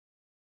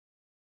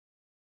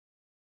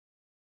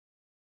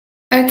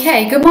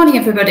Okay, good morning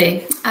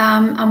everybody,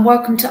 and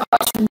welcome to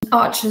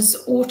Archer's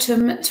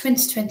Autumn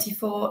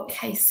 2024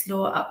 Case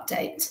Law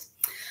Update.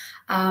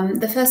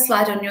 The first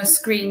slide on your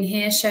screen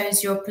here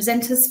shows your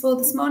presenters for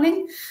this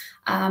morning.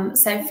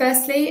 So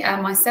firstly,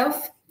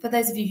 myself. For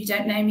those of you who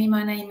don't know me,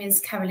 my name is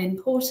Carolyn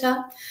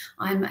Porter.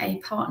 I'm a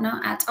partner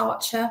at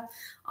Archer.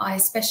 I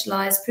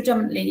specialise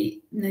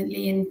predominantly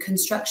in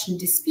construction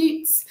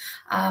disputes,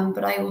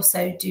 but I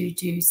also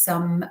do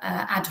some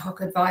ad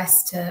hoc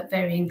advice to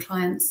varying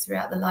clients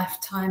throughout the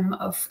lifetime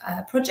of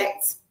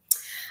projects.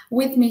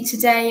 With me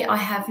today, I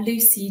have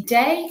Lucy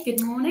Day.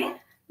 Good morning.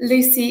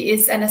 Lucy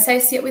is an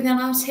associate within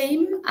our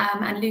team,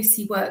 and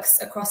Lucy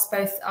works across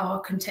both our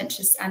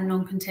contentious and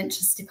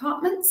non-contentious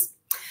departments.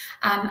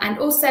 And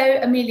also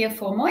Amelia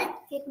Formoy.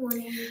 Good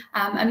morning.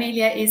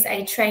 Amelia is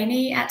a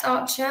trainee at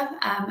Archer,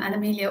 and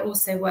Amelia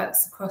also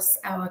works across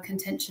our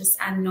contentious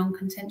and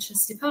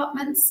non-contentious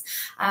departments,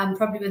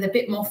 probably with a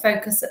bit more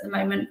focus at the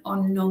moment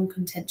on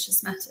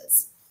non-contentious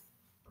matters.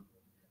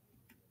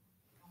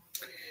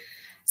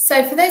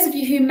 So for those of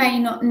you who may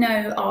not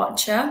know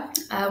Archer,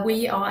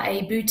 we are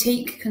a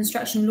boutique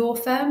construction law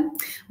firm.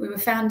 We were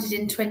founded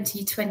in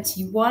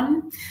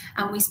 2021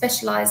 and we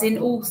specialise in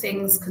all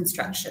things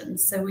construction.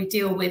 So we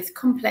deal with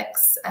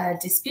complex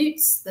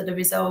disputes that are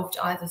resolved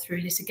either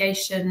through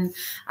litigation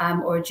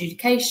or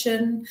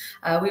adjudication.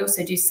 We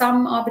also do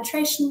some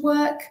arbitration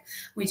work,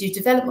 we do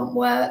development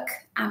work,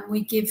 and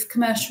we give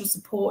commercial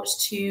support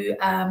to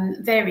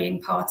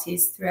varying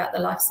parties throughout the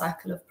life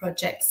cycle of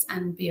projects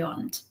and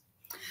beyond.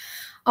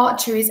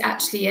 Archer is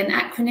actually an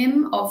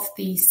acronym of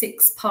the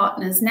 6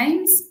 partners'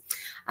 names.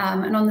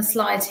 And on the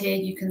slide here,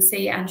 you can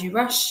see Andrew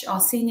Rush, our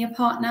senior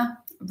partner,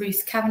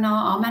 Ruth Kavanagh,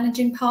 our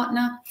managing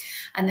partner,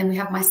 and then we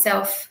have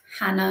myself,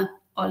 Hannah,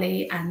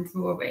 Ollie, and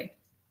Rory.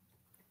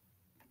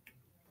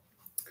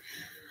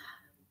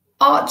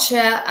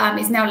 Archer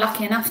is now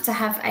lucky enough to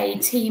have a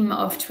team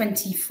of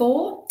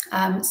 24,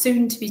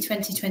 soon to be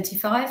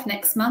 2025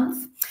 next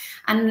month.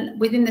 And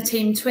within the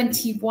team,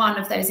 21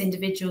 of those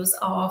individuals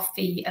are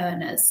fee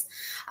earners.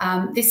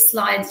 This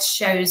slide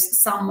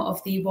shows some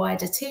of the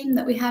wider team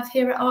that we have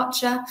here at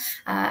Archer,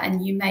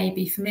 and you may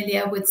be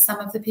familiar with some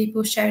of the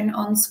people shown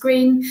on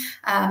screen.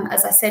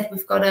 As I said,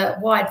 we've got a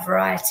wide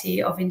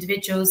variety of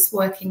individuals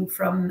working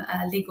from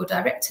legal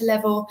director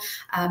level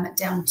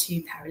down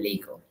to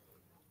paralegal.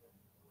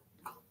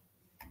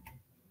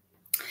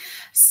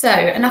 So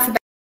enough about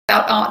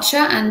Archer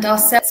and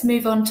ourselves. Let's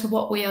move on to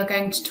what we are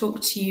going to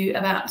talk to you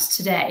about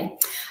today.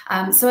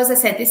 So as I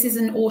said, this is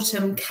an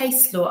autumn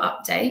case law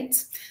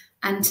update.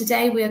 And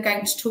today we are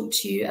going to talk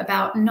to you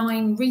about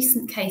 9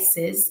 recent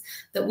cases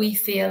that we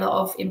feel are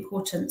of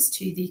importance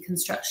to the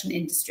construction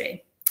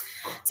industry.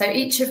 So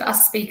each of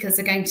us speakers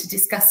are going to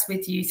discuss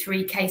with you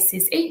 3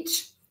 cases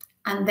each.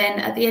 And then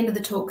at the end of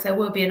the talk, there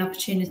will be an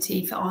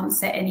opportunity to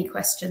answer any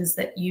questions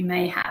that you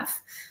may have.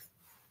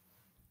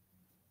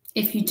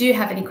 If you do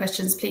have any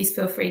questions, please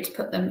feel free to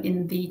put them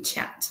in the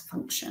chat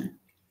function.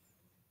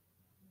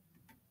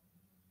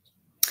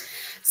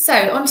 So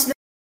on to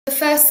the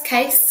first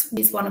case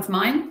is one of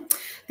mine.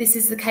 This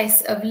is the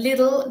case of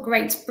Lidl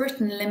Great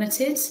Britain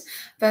Limited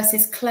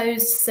versus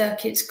Closed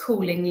Circuit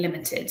Cooling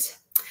Limited.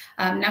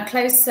 Now,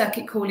 Closed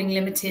Circuit Cooling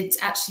Limited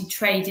actually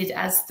traded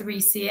as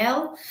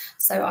 3CL,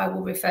 so I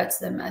will refer to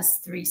them as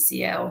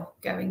 3CL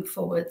going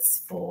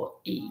forwards for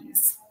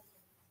ease.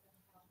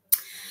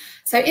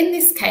 So in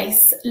this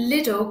case,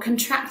 Lidl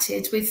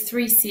contracted with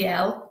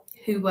 3CL,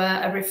 who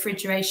were a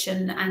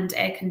refrigeration and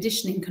air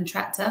conditioning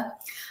contractor,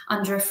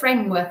 under a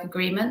framework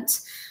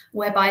agreement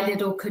whereby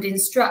Lidl could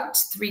instruct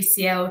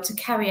 3CL to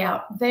carry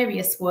out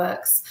various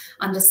works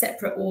under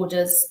separate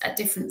orders at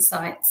different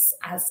sites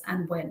as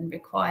and when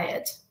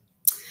required.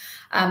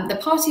 The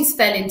parties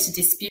fell into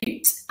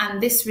dispute,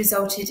 and this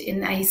resulted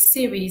in a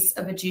series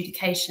of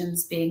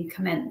adjudications being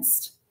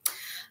commenced.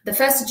 The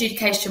first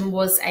adjudication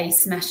was a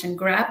smash and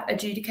grab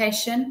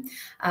adjudication,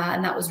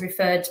 and that was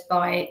referred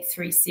by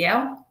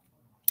 3CL.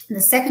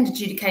 The second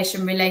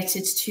adjudication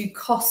related to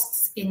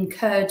costs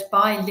incurred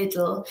by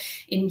Lidl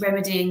in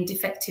remedying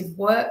defective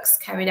works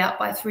carried out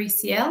by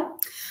 3CL,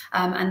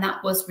 and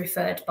that was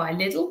referred by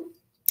Lidl.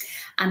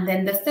 And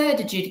then the third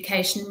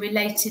adjudication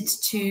related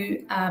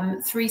to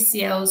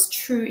 3CL's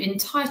true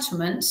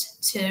entitlement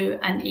to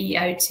an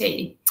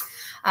EOT,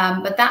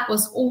 but that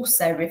was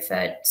also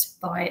referred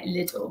by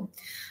Lidl.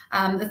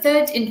 The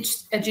third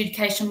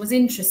adjudication was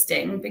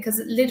interesting because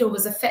Lidl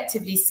was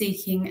effectively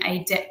seeking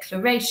a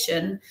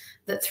declaration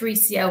that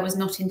 3CL was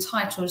not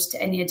entitled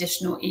to any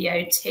additional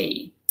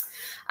EOT.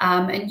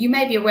 And you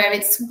may be aware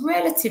it's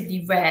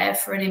relatively rare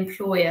for an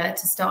employer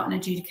to start an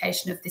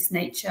adjudication of this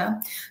nature.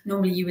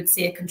 Normally you would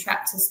see a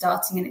contractor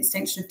starting an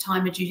extension of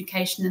time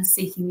adjudication and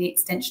seeking the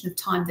extension of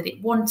time that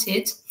it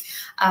wanted.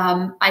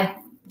 I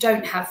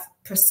don't have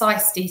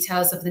precise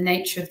details of the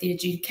nature of the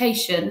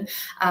adjudication.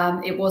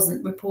 It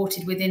wasn't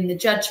reported within the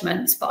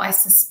judgment, but I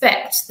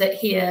suspect that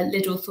here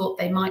Lidl thought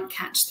they might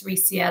catch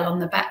 3CL on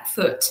the back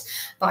foot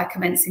by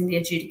commencing the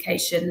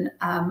adjudication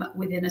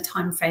within a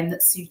time frame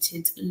that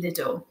suited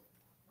Lidl.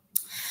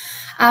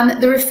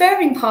 The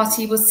referring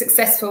party was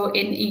successful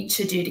in each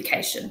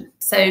adjudication.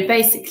 So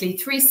basically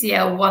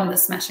 3CL won the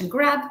smash and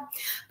grab,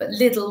 but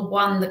Lidl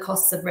won the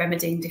costs of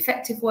remedying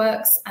defective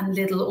works, and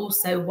Lidl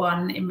also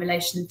won in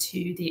relation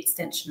to the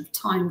extension of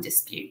time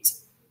dispute.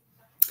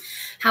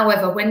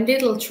 However, when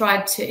Lidl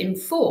tried to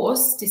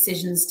enforce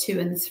decisions 2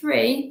 and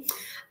 3,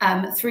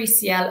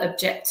 3CL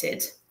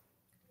objected.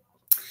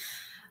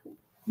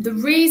 The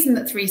reason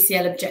that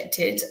 3CL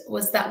objected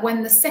was that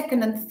when the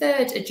second and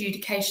third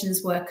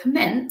adjudications were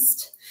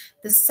commenced,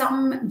 the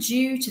sum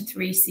due to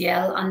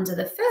 3CL under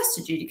the first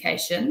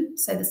adjudication,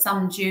 so the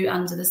sum due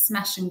under the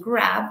smash and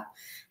grab,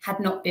 had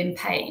not been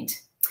paid.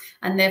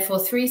 And therefore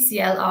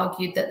 3CL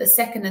argued that the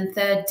second and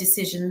third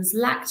decisions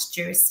lacked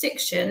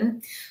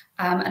jurisdiction,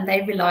 and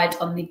they relied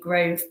on the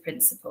Grove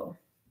principle.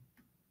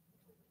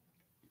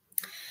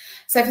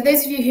 So for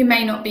those of you who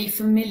may not be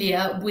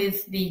familiar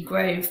with the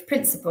Grove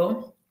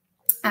principle,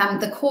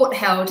 the court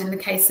held in the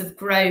case of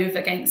Grove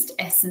against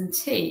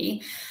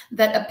S&T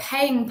that a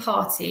paying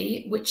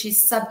party which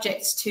is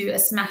subject to a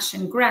smash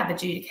and grab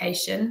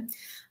adjudication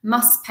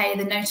must pay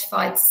the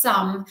notified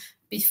sum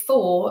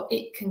before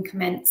it can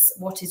commence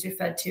what is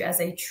referred to as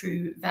a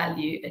true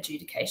value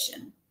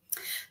adjudication.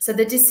 So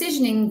the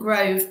decision in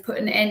Grove put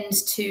an end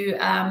to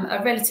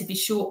a relatively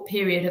short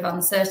period of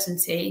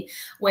uncertainty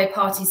where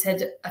parties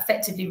had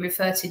effectively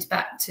reverted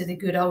back to the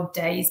good old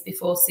days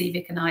before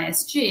CVIC and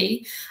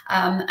ISG,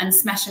 and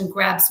smash and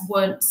grabs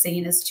weren't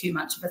seen as too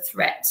much of a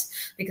threat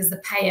because the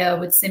payer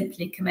would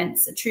simply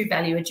commence a true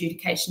value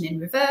adjudication in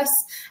reverse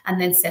and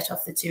then set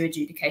off the 2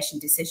 adjudication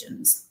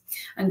decisions.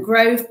 And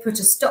Grove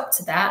put a stop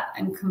to that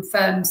and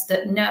confirmed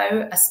that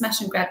no, a smash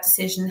and grab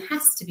decision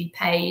has to be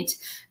paid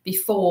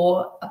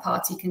before a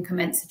party can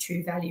commence a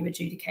true value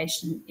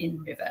adjudication in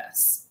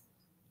reverse.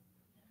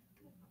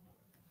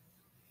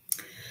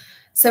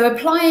 So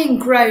applying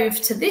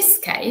Grove to this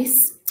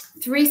case,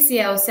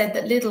 3CL said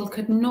that Lidl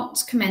could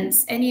not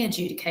commence any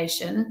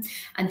adjudication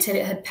until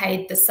it had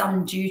paid the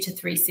sum due to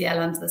 3CL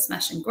under the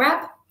smash and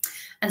grab.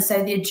 And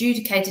so the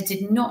adjudicator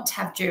did not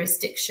have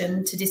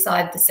jurisdiction to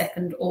decide the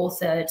second or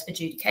third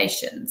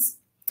adjudications.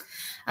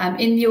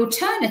 In the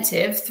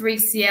alternative,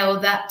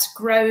 3CL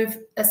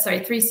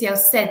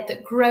said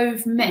that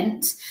Grove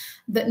meant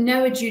that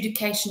no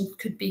adjudication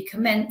could be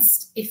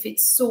commenced if it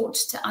sought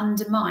to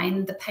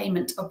undermine the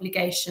payment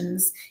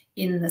obligations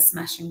in the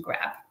smash and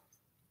grab.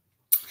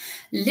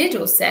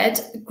 Lidl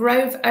said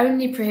Grove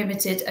only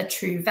prohibited a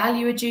true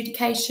value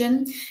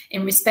adjudication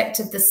in respect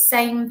of the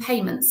same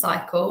payment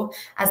cycle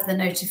as the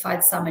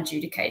notified sum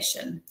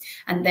adjudication,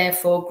 and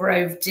therefore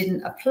Grove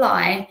didn't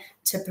apply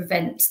to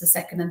prevent the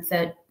second and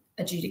third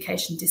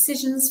adjudication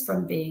decisions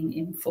from being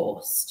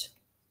enforced.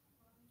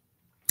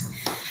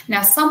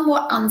 Now,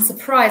 somewhat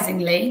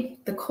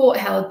unsurprisingly, the court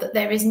held that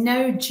there is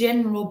no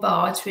general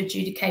bar to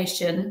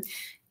adjudication,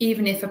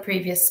 even if a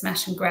previous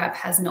smash and grab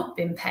has not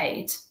been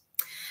paid.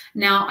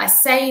 Now, I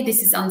say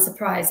this is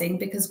unsurprising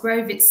because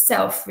Grove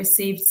itself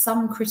received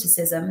some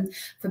criticism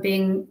for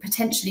being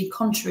potentially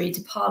contrary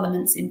to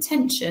Parliament's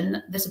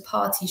intention that a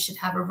party should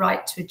have a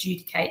right to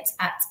adjudicate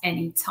at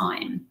any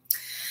time.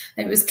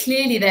 It was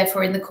clearly,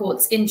 therefore, in the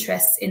court's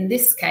interests in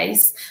this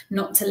case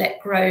not to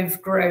let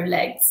Grove grow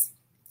legs.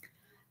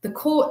 The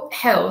court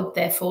held,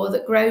 therefore,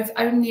 that Grove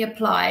only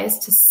applies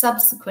to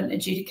subsequent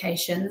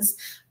adjudications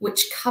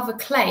which cover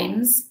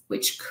claims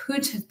which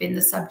could have been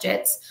the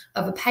subject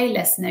of a pay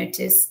less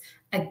notice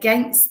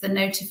against the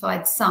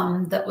notified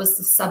sum that was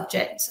the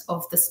subject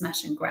of the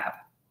smash and grab.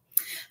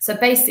 So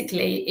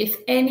basically, if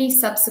any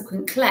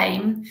subsequent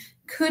claim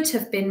could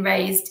have been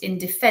raised in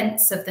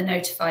defence of the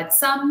notified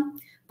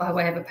sum by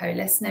way of a pay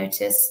less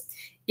notice,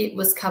 it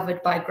was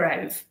covered by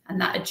Grove, and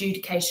that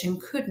adjudication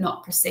could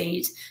not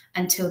proceed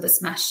until the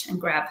smash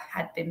and grab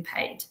had been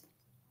paid.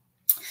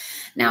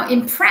 Now,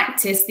 in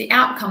practice, the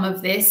outcome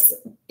of this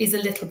is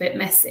a little bit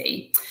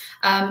messy.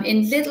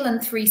 In Lidl and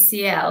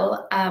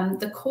 3CL,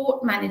 the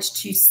court managed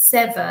to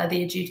sever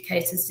the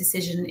adjudicator's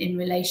decision in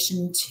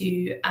relation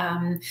to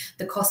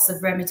the costs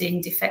of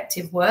remedying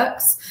defective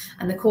works,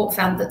 and the court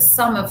found that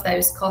some of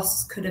those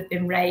costs could have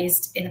been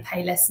raised in a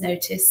pay less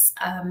notice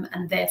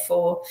and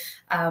therefore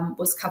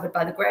was covered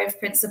by the Grove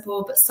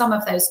principle, but some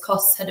of those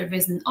costs had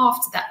arisen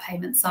after that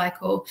payment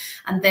cycle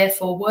and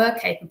therefore were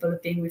capable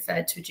of being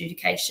referred to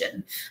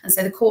adjudication. And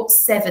so the court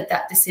severed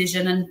that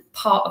decision and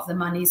part of the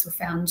monies were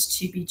found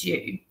to be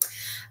due.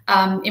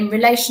 In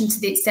relation to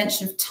the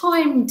extension of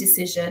time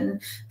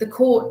decision, the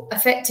court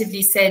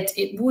effectively said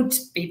it would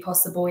be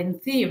possible in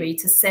theory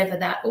to sever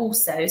that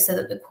also, so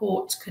that the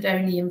court could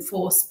only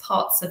enforce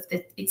parts of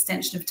the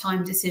extension of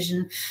time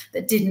decision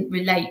that didn't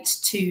relate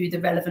to the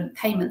relevant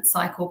payment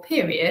cycle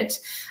period.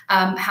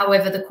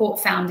 However, the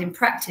court found in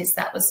practice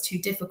that was too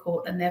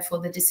difficult and therefore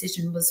the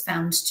decision was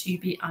found to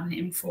be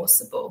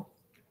unenforceable.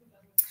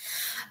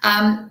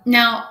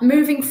 Now,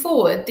 moving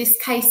forward, this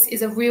case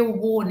is a real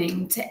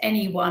warning to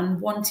anyone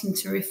wanting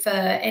to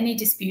refer any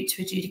dispute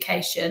to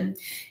adjudication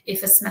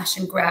if a smash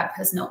and grab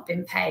has not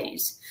been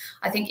paid.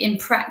 I think in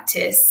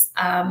practice,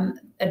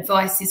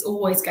 advice is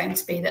always going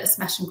to be that a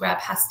smash and grab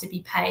has to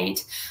be paid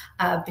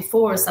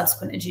before a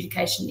subsequent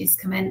adjudication is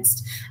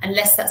commenced,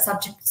 unless that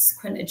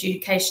subsequent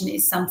adjudication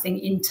is something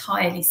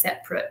entirely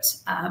separate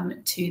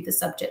to the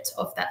subject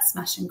of that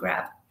smash and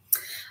grab.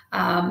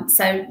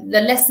 So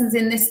the lessons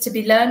in this to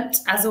be learnt,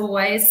 as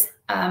always,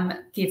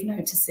 give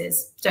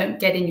notices. Don't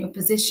get in your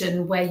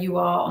position where you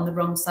are on the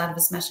wrong side of a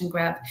smash and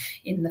grab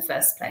in the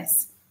first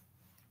place.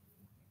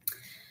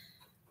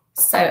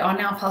 So I'll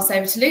now pass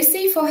over to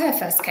Lucy for her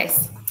first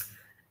case.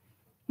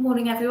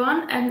 Morning,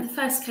 everyone. The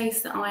first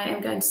case that I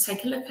am going to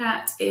take a look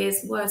at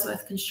is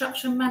Wordsworth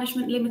Construction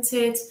Management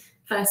Limited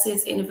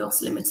versus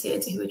Innovos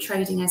Limited, who are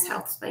trading as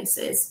health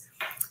spaces.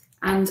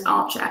 And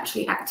Archor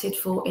actually acted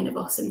for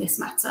Innovos in this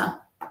matter.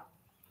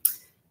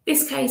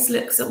 This case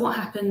looks at what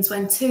happens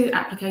when two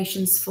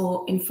applications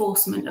for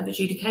enforcement of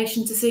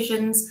adjudication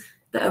decisions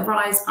that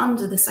arise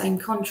under the same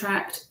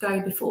contract go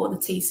before the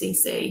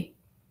TCC.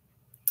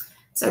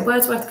 So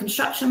Wordsworth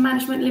Construction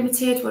Management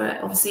Limited were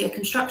obviously a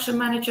construction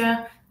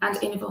manager and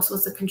Innovos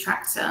was the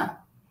contractor.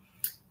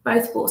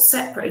 Both brought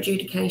separate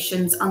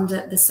adjudications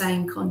under the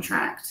same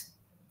contract.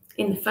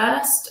 In the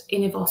first,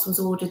 Innovos was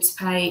ordered to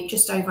pay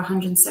just over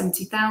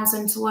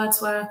 $170,000 to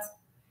Wordsworth.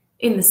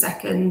 In the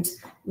second,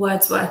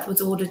 Wordsworth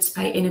was ordered to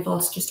pay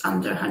Innovos just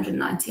under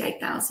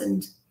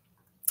 $198,000.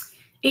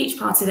 Each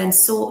party then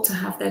sought to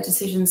have their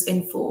decisions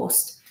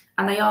enforced,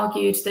 and they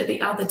argued that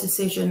the other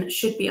decision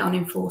should be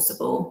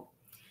unenforceable.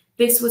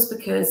 This was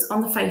because,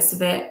 on the face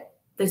of it,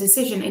 the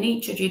decision in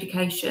each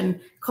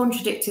adjudication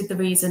contradicted the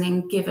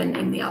reasoning given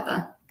in the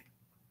other.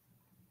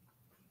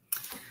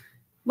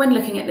 When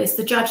looking at this,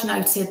 the judge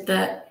noted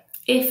that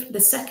if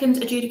the second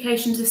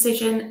adjudication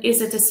decision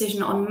is a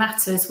decision on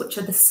matters which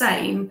are the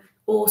same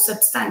or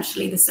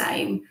substantially the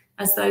same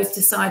as those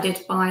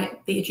decided by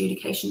the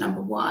adjudication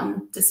number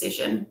 1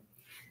 decision,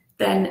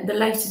 then the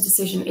later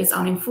decision is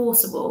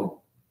unenforceable.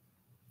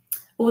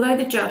 Although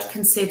the judge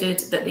considered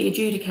that the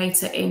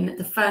adjudicator in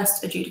the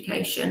first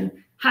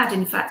adjudication had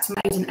in fact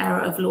made an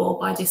error of law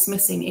by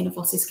dismissing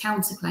Innovos's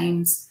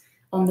counterclaims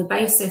on the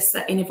basis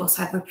that Innovos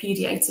had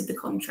repudiated the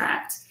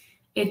contract,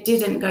 it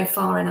didn't go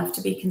far enough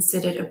to be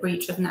considered a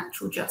breach of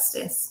natural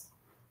justice.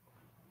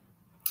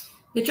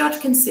 The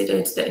judge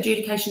considered that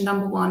adjudication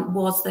number 1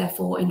 was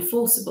therefore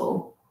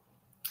enforceable.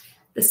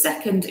 The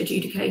second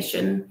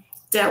adjudication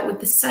dealt with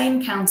the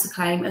same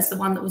counterclaim as the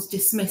one that was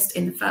dismissed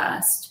in the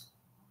first.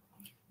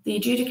 The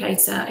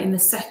adjudicator in the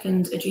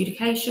second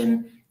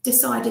adjudication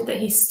decided that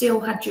he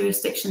still had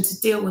jurisdiction to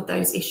deal with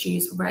those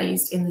issues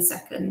raised in the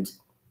second.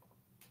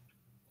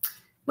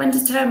 When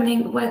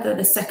determining whether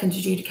the second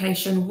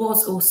adjudication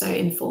was also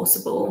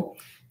enforceable,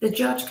 the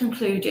judge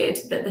concluded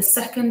that the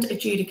second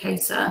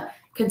adjudicator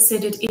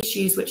considered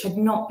issues which had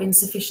not been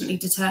sufficiently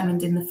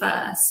determined in the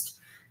first.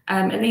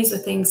 And these were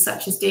things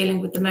such as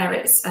dealing with the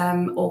merits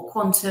or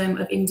quantum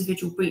of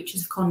individual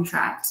breaches of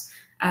contract,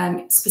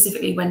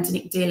 specifically when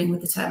dealing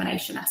with the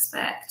termination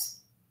aspect.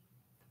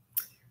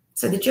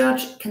 So the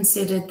judge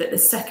considered that the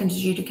second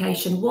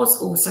adjudication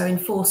was also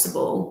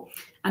enforceable,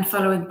 and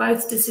following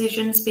both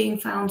decisions being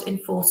found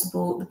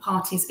enforceable, the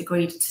parties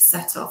agreed to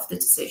set off the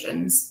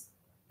decisions.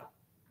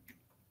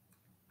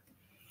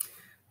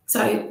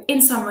 So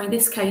in summary,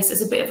 this case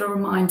is a bit of a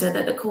reminder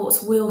that the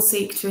courts will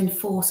seek to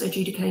enforce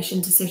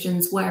adjudication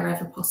decisions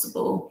wherever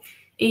possible,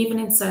 even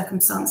in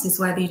circumstances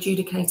where the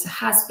adjudicator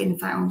has been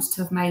found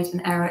to have made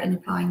an error in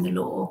applying the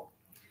law.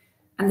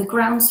 And the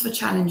grounds for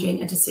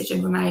challenging a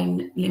decision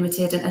remain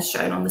limited, and as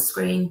shown on the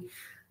screen.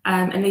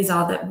 And these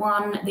are that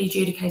 1, the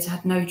adjudicator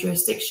had no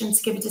jurisdiction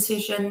to give a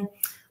decision,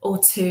 or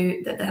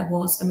 2, that there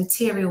was a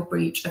material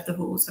breach of the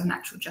rules of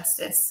natural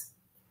justice.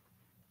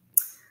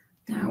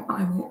 Now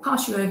I will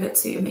pass you over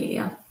to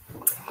Amelia.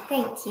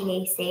 Thank you,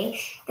 Lucy.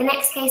 The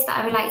next case that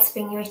I would like to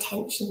bring your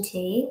attention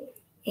to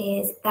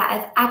is that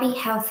of Abbey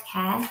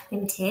Healthcare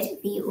Limited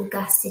v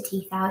Augusta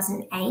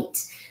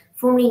 2008,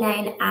 formerly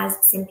known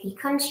as Simply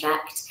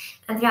Construct,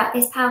 and throughout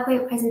this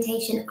PowerPoint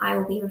presentation I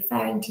will be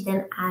referring to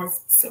them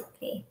as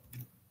Simply.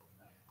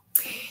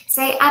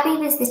 So Abbey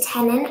was the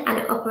tenant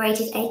and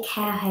operated a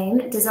care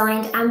home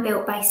designed and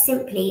built by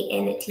Simply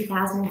in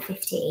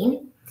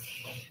 2015.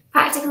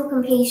 Practical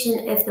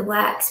completion of the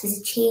works was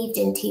achieved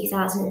in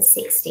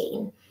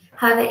 2016.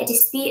 However, a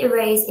dispute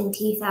arose in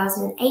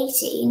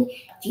 2018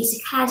 due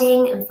to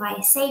cladding and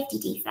fire safety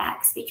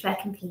defects, which were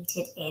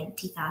completed in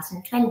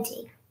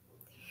 2020.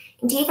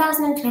 In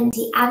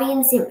 2020, Abbey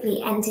and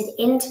Simply entered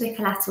into a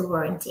collateral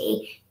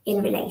warranty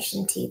in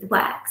relation to the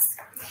works.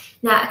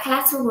 Now, a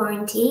collateral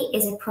warranty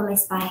is a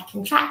promise by a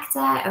contractor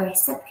or a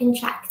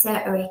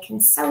subcontractor or a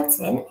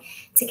consultant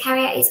to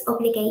carry out its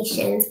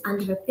obligations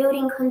under a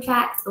building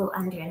contract or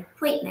under an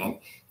appointment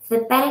for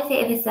the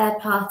benefit of a third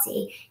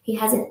party who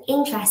has an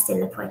interest in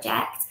the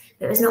project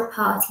but was not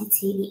party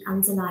to the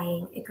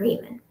underlying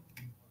agreement.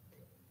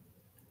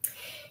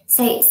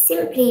 So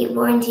Simply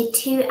warranted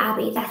to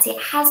Abbey that it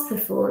has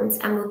performed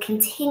and will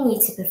continue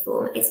to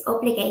perform its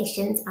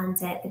obligations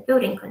under the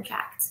building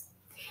contract.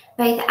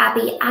 Both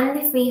Abbey and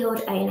the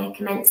freehold owner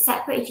commenced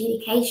separate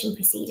adjudication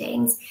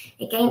proceedings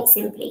against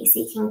Simply,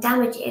 seeking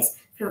damages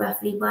for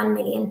roughly £1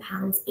 million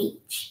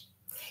each.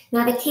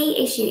 Now, the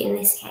key issue in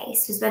this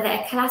case was whether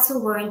a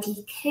collateral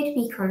warranty could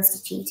be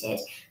constituted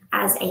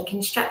as a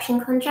construction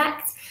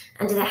contract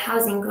under the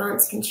Housing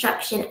Grants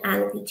Construction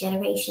and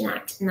Regeneration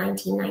Act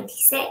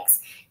 1996,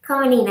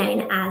 commonly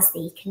known as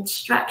the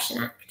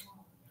Construction Act.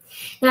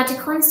 Now, to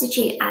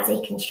constitute as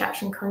a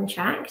construction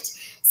contract,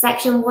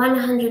 Section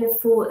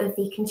 104 of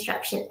the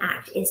Construction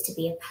Act is to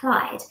be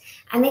applied,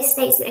 and this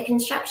states that a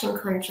construction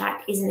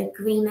contract is an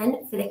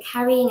agreement for the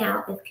carrying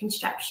out of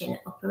construction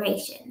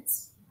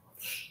operations.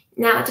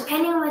 Now,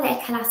 depending on whether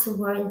a collateral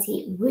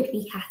warranty would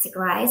be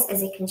categorised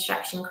as a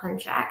construction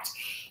contract,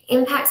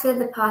 impacts whether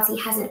the party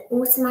has an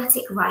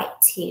automatic right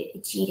to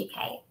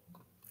adjudicate.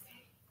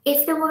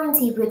 If the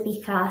warranty would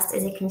be classed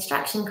as a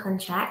construction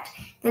contract,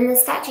 then the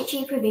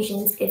statutory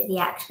provisions of the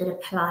Act would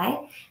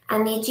apply,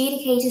 and the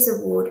adjudicator's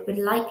award would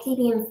likely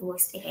be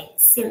enforced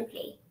against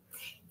Simply.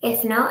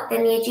 If not,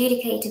 then the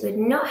adjudicator would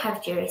not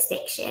have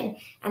jurisdiction,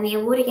 and the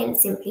award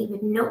against Simply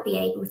would not be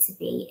able to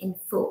be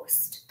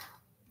enforced.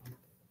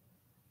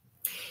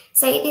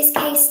 So this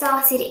case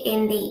started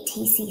in the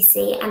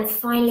TCC and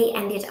finally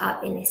ended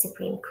up in the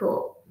Supreme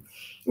Court.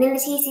 And in the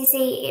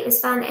TCC, it was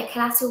found that a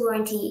collateral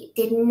warranty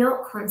did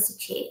not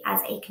constitute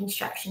as a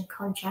construction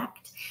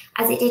contract,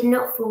 as it did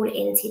not fall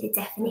into the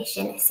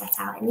definition set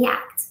out in the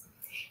Act.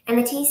 And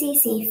the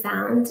TCC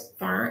found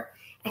that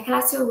a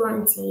collateral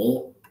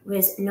warranty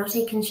was not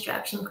a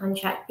construction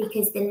contract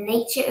because the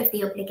nature of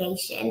the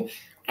obligation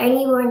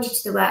only warranted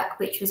the work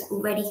which was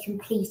already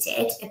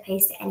completed,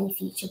 opposed to any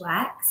future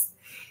works.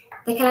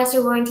 The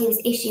collateral warranty was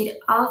issued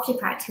after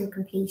practical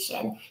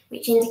completion,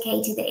 which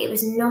indicated that it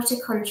was not a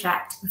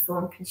contract to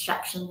perform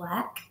construction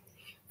work.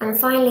 And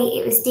finally,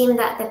 it was deemed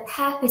that the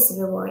purpose of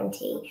a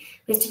warranty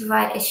was to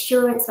provide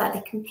assurance about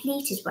the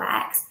completed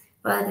works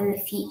rather than the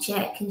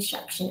future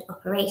construction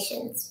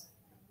operations.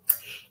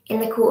 In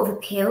the Court of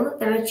Appeal,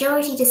 the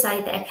majority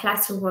decided that a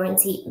collateral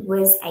warranty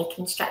was a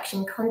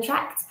construction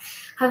contract.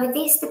 However,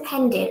 this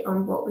depended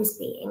on what was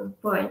being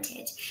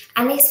warranted,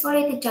 and this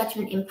followed the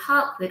judgment in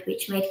Parkwood,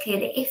 which made clear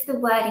that if the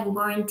wording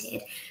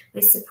warranted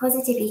was to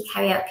positively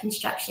carry out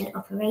construction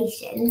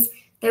operations,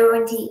 the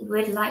warranty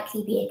would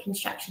likely be a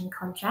construction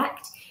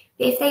contract.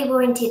 But if they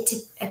warranted to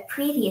a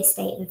previous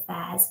state of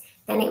affairs,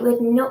 then it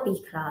would not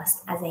be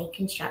classed as a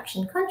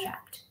construction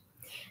contract.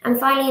 And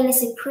finally, in the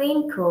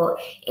Supreme Court,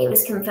 it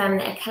was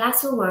confirmed that a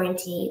collateral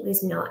warranty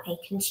was not a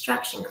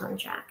construction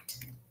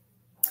contract.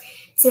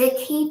 So the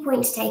key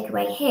point to take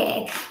away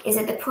here is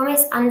that the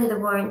promise under the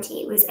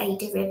warranty was a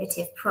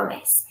derivative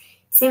promise.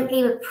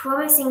 Simply were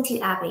promising to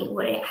Abbey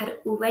what it had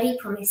already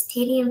promised to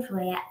the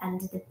employer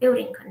under the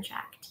building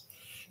contract.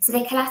 So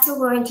the collateral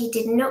warranty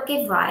did not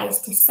give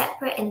rise to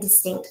separate and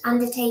distinct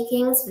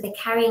undertakings for the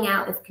carrying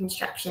out of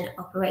construction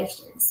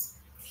operations.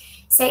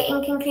 So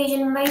in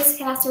conclusion, most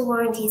collateral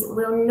warranties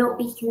will not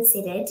be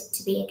considered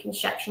to be a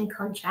construction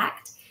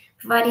contract,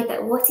 provided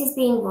that what is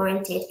being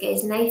warranted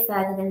goes no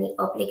further than the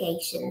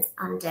obligations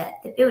under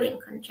the building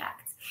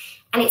contract.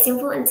 And it's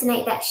important to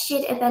note that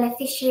should a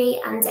beneficiary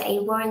under a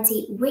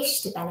warranty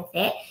wish to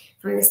benefit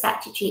from the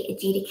statutory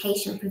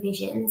adjudication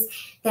provisions,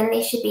 then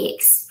this should be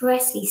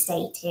expressly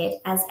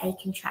stated as a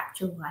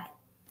contractual right.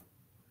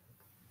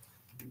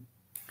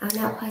 I'll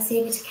now pass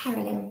over to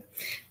Carolyn.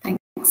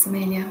 Thanks,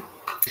 Amelia.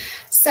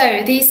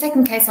 So the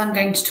second case I'm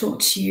going to talk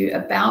to you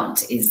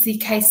about is the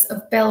case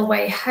of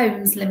Bellway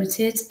Homes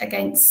Limited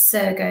against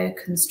Sergo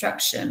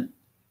Construction.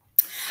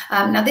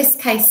 Now this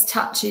case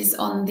touches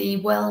on the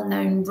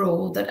well-known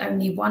rule that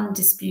only one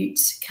dispute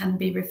can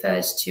be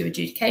referred to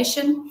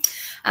adjudication,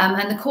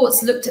 and the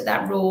courts looked at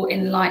that rule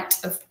in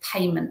light of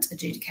payment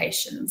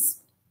adjudications.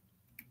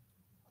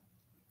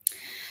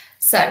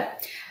 So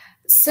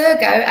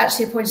Sergo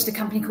actually appointed a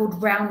company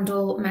called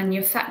Roundel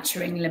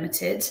Manufacturing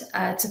Limited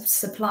to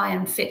supply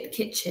and fit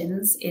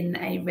kitchens in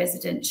a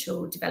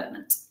residential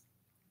development.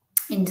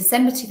 In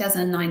December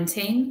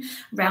 2019,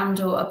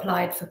 Roundel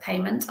applied for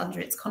payment under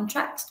its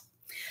contract.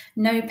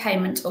 No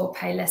payment or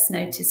pay less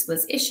notice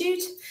was issued,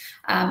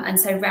 and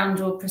so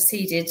Roundel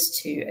proceeded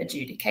to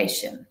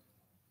adjudication.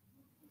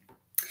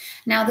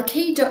 Now, the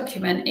key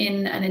document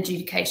in an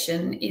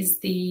adjudication is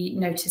the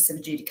notice of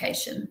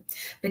adjudication,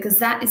 because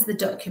that is the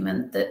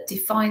document that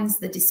defines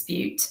the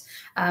dispute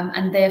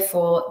and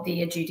therefore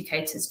the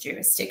adjudicator's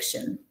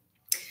jurisdiction.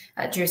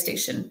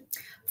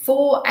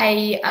 For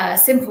a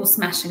simple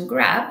smash and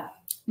grab,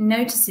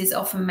 notices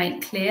often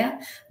make clear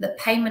that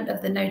payment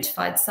of the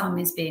notified sum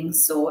is being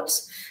sought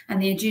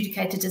and the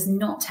adjudicator does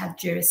not have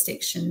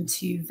jurisdiction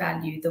to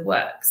value the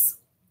works.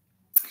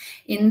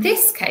 In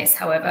this case,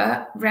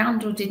 however,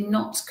 Roundel did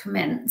not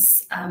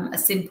commence a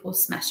simple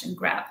smash and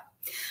grab.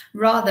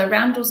 Rather,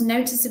 Roundel's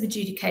notice of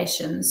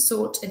adjudication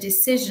sought a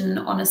decision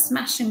on a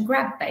smash and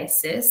grab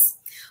basis,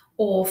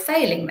 or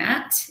failing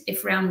that,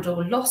 if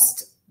Roundel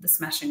lost the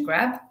smash and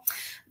grab,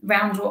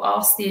 Roundel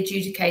asked the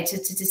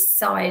adjudicator to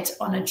decide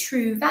on a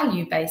true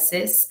value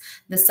basis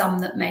the sum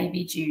that may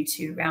be due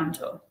to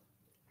Roundel.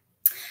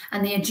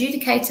 And the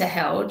adjudicator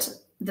held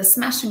the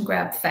smash and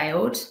grab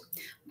failed,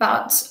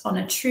 but on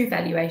a true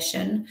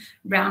valuation,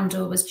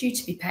 Roundel was due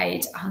to be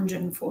paid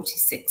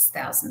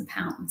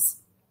 £146,000.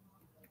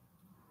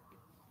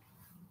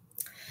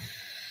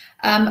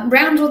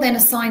 Roundel then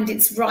assigned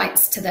its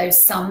rights to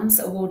those sums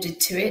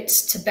awarded to it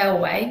to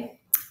Bellway.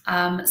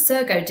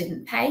 Sergo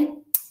didn't pay,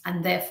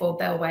 and therefore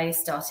Bellway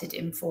started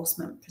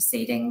enforcement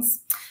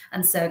proceedings,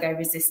 and Sergo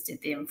resisted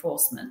the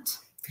enforcement.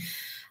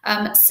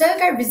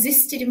 Sergo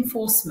resisted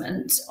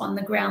enforcement on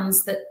the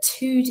grounds that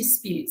 2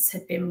 disputes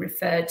had been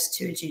referred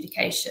to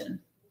adjudication.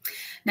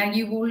 Now,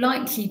 you will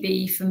likely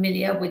be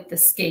familiar with the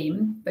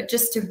scheme, but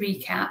just to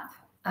recap,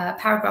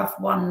 paragraph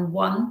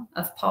 1.1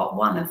 of part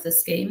 1 of the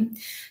scheme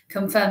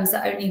confirms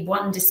that only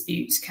 1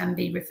 dispute can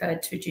be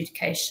referred to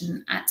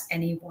adjudication at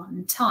any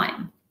one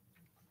time.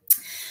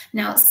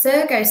 Now,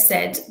 Sergo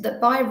said that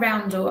by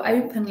Roundel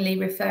openly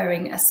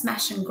referring a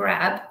smash and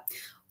grab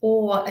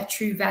or a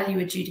true value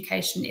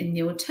adjudication in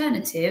the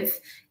alternative,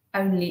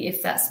 only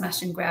if that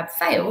smash and grab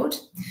failed,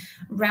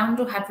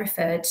 Roundel had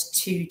referred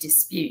 2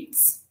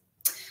 disputes.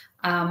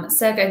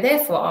 Sergo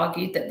therefore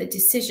argued that the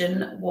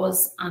decision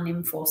was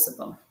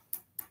unenforceable.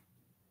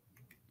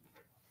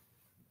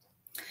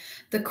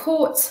 The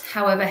court,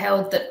 however,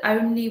 held that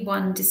only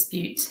 1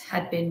 dispute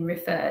had been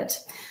referred.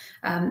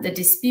 The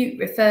dispute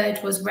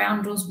referred was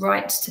Roundel's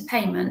right to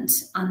payment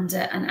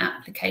under an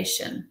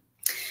application.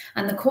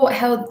 And the court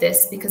held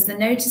this because the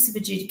notice of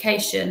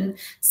adjudication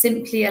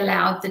simply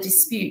allowed the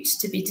dispute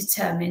to be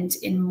determined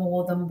in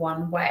more than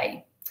one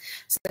way.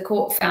 So the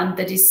court found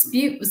the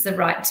dispute was the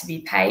right to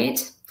be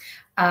paid.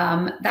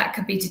 That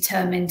could be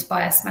determined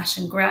by a smash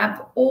and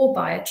grab or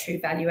by a true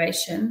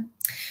valuation.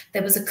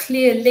 There was a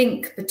clear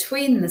link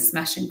between the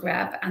smash and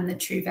grab and the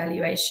true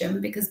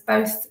valuation because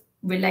both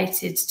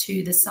related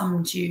to the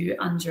sum due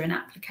under an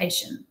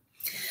application.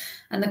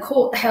 And the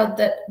court held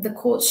that the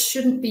courts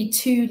shouldn't be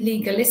too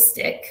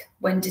legalistic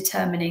when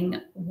determining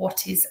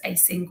what is a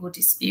single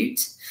dispute,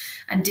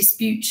 and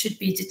dispute should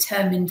be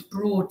determined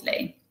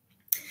broadly.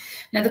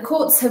 Now, the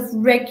courts have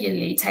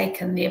regularly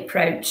taken the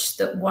approach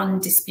that 1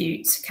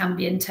 dispute can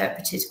be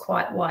interpreted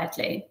quite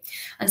widely,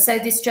 and so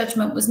this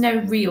judgment was no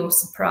real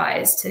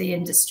surprise to the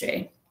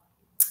industry.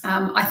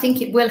 I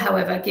think it will,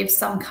 however, give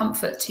some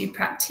comfort to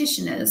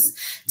practitioners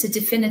to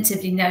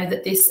definitively know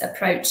that this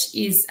approach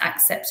is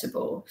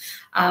acceptable.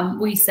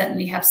 We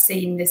certainly have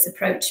seen this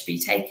approach be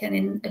taken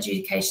in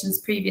adjudications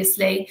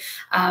previously,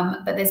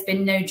 but there's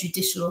been no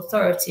judicial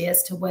authority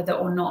as to whether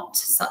or not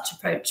such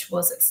approach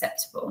was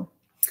acceptable.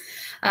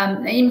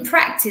 In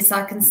practice,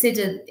 I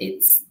consider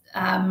it's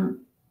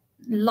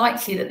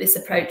likely that this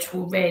approach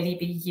will rarely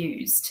be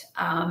used.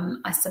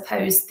 I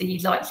suppose the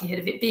likelihood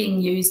of it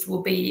being used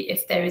will be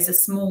if there is a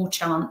small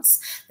chance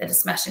that a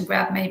smash and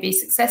grab may be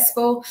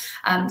successful.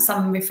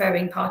 Some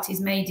referring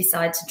parties may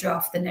decide to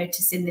draft the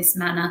notice in this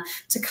manner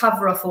to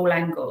cover off all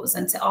angles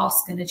and to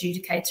ask an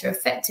adjudicator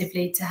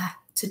effectively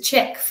to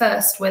check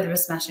first whether a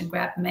smash and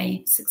grab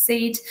may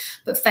succeed,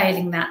 but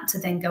failing that, to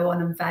then go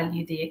on and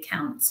value the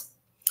account.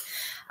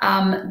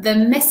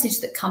 The message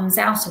that comes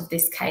out of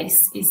this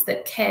case is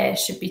that care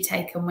should be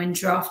taken when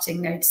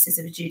drafting notices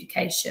of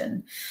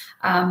adjudication,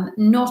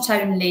 not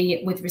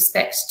only with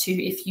respect to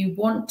if you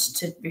want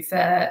to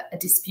refer a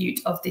dispute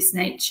of this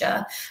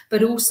nature,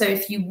 but also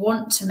if you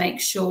want to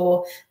make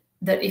sure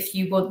that if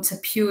you want to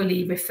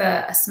purely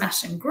refer a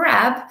smash and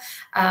grab,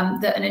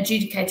 that an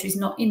adjudicator is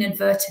not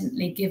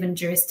inadvertently given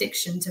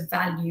jurisdiction to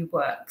value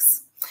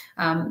works.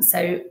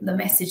 So the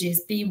message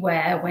is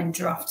beware when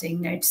drafting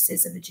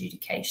notices of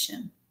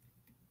adjudication.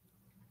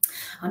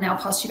 I'll now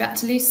pass you back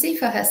to Lucy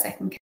for her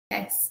second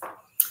case.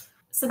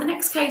 So the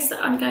next case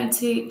that I'm going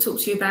to talk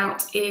to you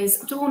about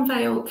is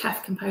Dawnvale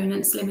CAF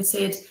Components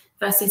Limited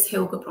versus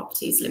Hilger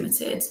Properties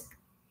Limited.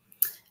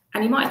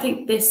 And you might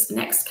think this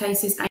next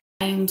case is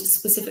aimed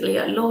specifically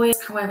at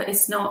lawyers. However,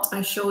 it's not, I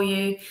assure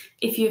you.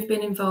 If you've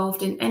been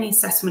involved in any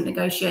settlement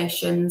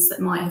negotiations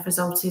that might have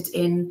resulted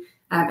in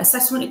a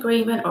settlement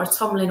agreement or a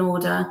Tomlin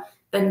order,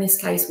 then this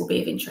case will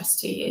be of interest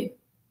to you.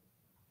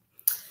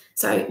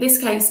 So this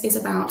case is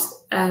about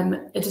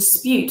a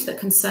dispute that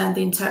concerned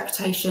the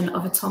interpretation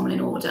of a Tomlin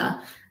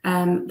order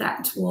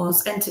that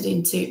was entered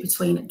into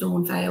between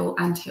Dawnvale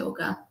and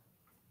Hilger.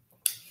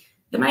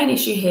 The main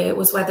issue here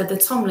was whether the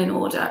Tomlin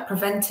order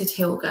prevented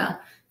Hilger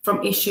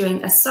from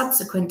issuing a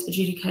subsequent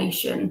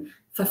adjudication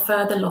for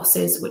further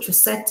losses which were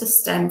said to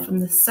stem from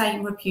the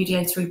same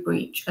repudiatory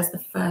breach as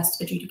the first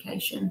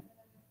adjudication.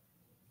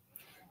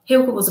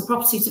 Hilger was a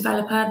property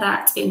developer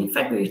that in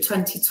February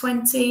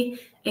 2020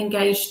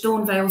 engaged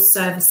Dawnvale's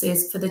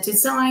services for the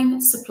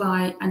design,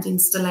 supply and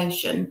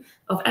installation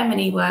of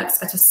M&E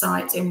works at a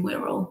site in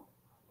Wirral.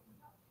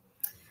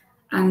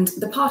 And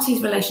the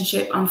parties'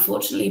 relationship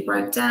unfortunately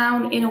broke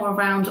down in or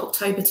around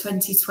October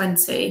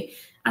 2020,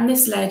 and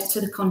this led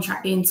to the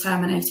contract being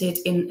terminated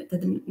in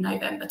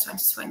November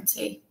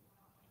 2020.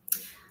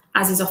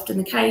 As is often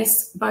the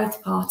case,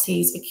 both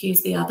parties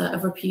accused the other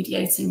of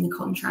repudiating the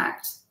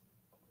contract.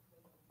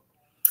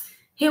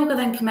 Hilger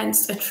then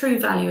commenced a true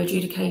value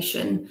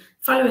adjudication,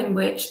 following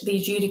which the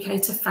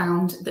adjudicator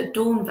found that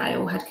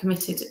Dornvale had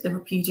committed the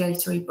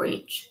repudiatory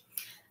breach,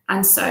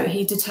 and so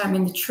he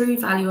determined the true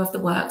value of the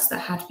works that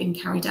had been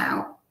carried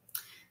out.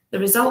 The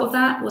result of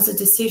that was a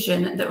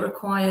decision that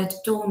required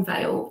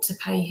Dornvale to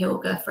pay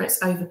Hilger for its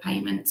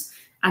overpayment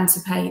and to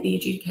pay the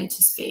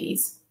adjudicator's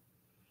fees.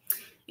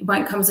 It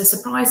won't come as a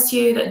surprise to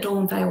you that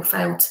Dornvale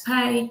failed to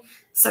pay,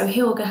 so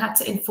Hilger had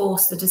to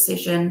enforce the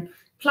decision,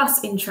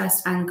 plus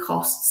interest and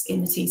costs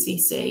in the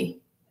TCC.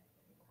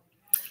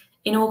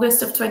 In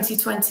August of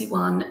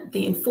 2021,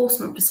 the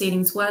enforcement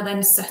proceedings were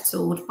then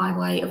settled by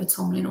way of a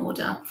Tomlin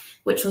order,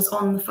 which was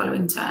on the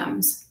following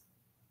terms.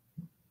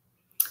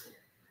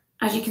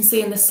 As you can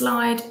see in the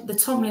slide, the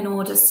Tomlin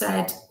order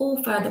said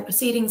all further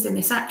proceedings in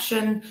this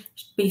action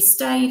should be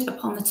stayed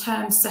upon the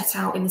terms set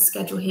out in the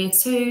schedule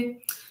hereto,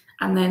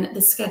 and then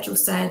the schedule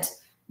said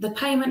the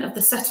payment of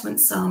the settlement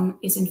sum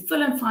is in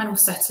full and final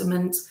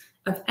settlement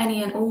of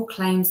any and all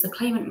claims the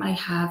claimant may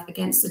have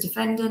against the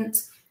defendant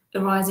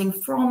arising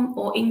from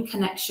or in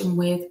connection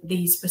with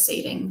these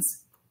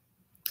proceedings.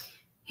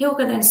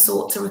 Hilger then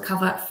sought to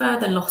recover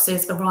further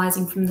losses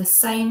arising from the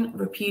same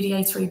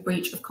repudiatory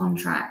breach of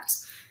contract,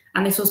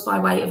 and this was by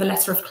way of a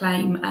letter of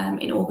claim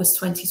in August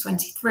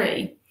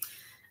 2023.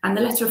 And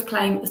the letter of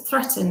claim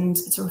threatened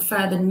to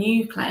refer the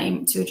new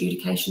claim to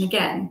adjudication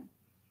again.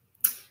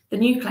 The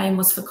new claim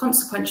was for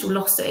consequential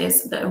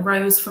losses that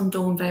arose from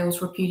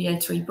Dornvale's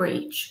repudiatory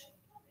breach.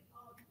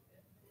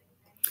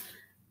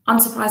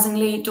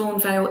 Unsurprisingly,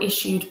 Dornvale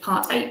issued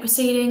Part 8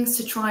 proceedings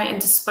to try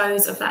and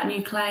dispose of that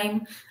new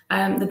claim.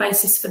 The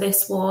basis for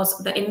this was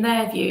that, in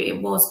their view,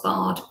 it was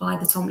barred by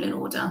the Tomlin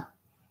order.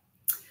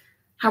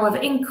 However,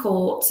 in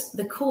court,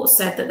 the court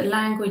said that the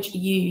language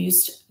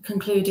used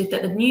concluded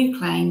that the new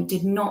claim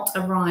did not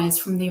arise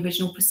from the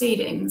original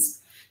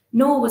proceedings,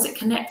 nor was it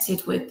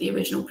connected with the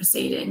original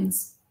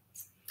proceedings.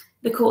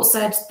 The court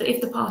said that if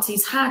the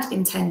parties had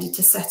intended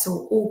to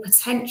settle all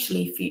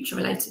potentially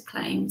future-related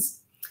claims,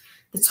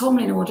 the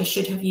Tomlin order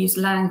should have used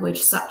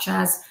language such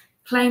as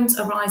claims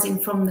arising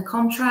from the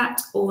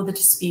contract or the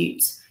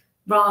dispute,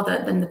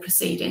 rather than the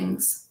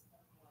proceedings.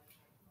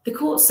 The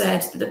court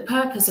said that the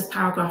purpose of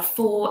paragraph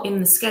 4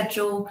 in the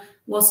schedule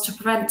was to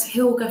prevent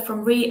Hilger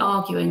from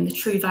re-arguing the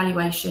true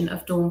valuation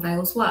of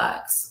Dornvale's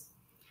works.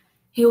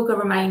 Hilger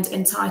remained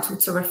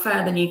entitled to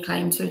refer the new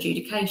claim to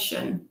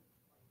adjudication.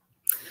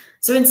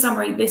 So in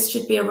summary, this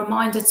should be a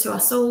reminder to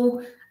us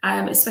all,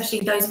 especially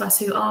those of us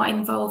who are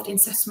involved in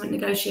settlement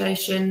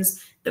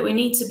negotiations, that we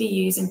need to be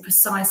using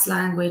precise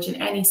language in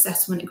any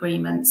settlement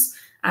agreements,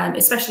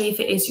 especially if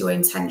it is your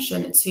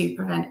intention to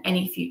prevent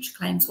any future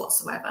claims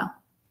whatsoever.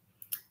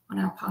 I'll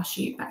now pass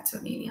you back to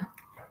Amelia.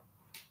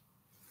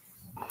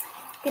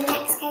 The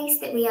next case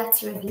that we are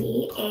to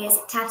review is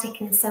Tata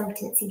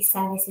Consultancy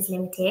Services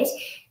Limited,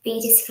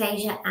 v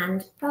Disclosure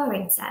and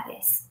Borrowing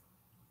Service.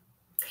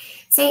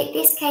 So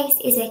this case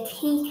is a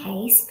key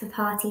case for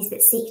parties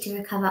that seek to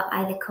recover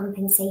either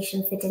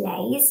compensation for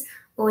delays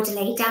or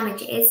delay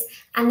damages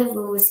and the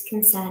rules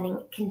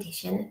concerning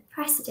condition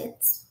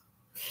precedents.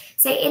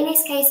 So in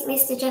this case,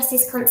 Mr.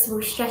 Justice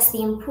Constable stressed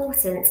the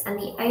importance and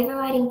the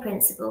overriding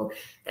principle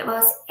that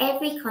whilst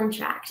every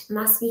contract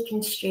must be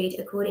construed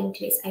according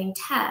to its own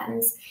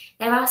terms,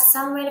 there are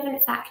some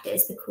relevant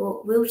factors the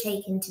court will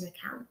take into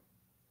account.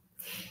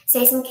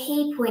 So some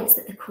key points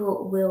that the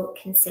court will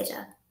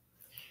consider.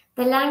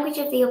 The language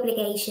of the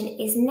obligation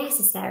is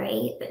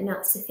necessary but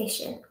not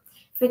sufficient.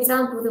 For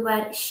example, the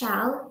word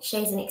shall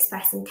shows an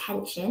express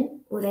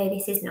intention, although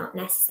this is not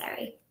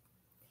necessary.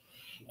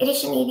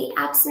 Additionally,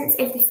 the absence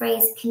of the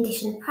phrase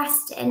condition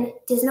precedent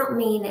does not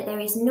mean that there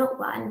is not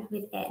one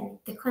within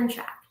the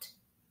contract.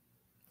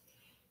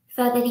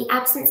 Further, the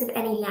absence of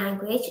any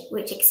language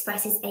which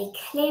expresses a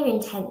clear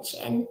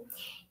intention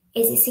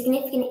is a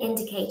significant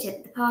indicator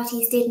that the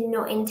parties did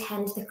not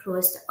intend the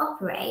clause to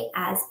operate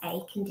as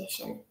a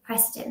condition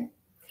precedent.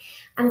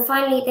 And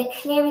finally, the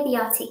clearer the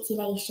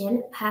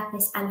articulation,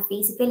 purpose and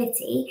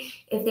feasibility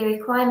of the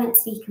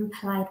requirements to be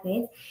complied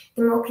with,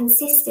 the more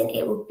consistent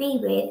it will be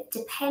with,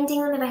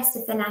 depending on the rest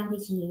of the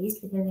language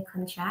used within the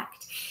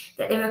contract,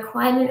 that the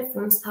requirement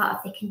forms part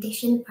of the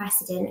condition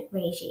precedent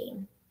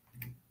regime.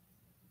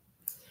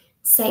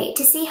 So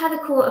to see how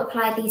the court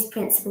applied these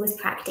principles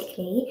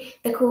practically,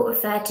 the court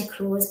referred to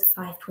clause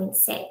 5.6.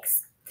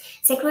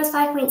 So clause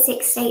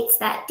 5.6 states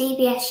that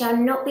DBS shall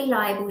not be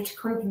liable to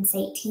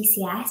compensate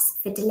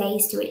TCS for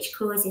delays to which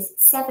clauses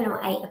 7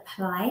 or 8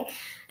 apply,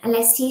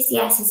 unless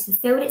TCS has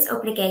fulfilled its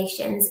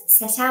obligations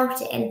set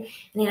out in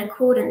and in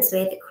accordance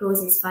with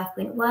clauses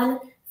 5.1,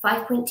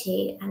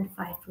 5.2 and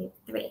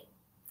 5.3.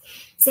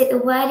 So the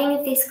wording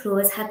of this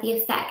clause had the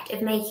effect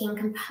of making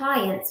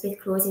compliance with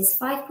clauses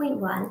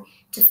 5.1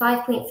 to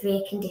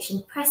 5.3 a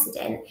condition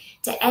precedent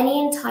to any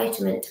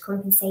entitlement to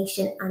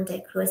compensation under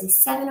clauses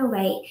 7 or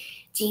 8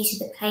 due to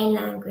the plain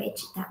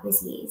language that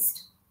was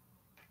used.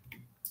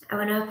 I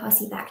will now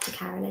pass you back to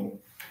Carolyn.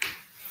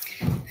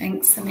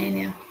 Thanks,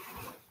 Amelia.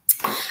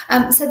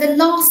 So the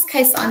last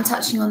case that I'm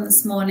touching on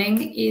this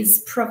morning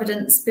is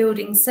Providence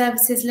Building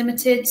Services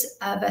Limited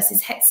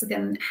versus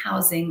Hexagon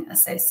Housing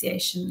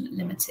Association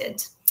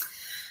Limited.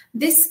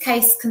 This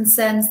case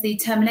concerns the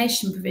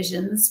termination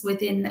provisions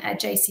within a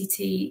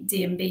JCT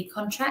D&B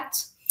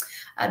contract.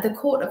 The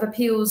Court of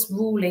Appeal's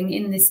ruling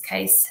in this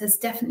case has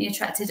definitely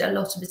attracted a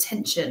lot of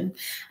attention,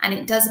 and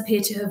it does appear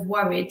to have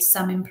worried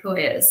some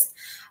employers.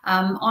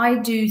 I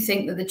do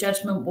think that the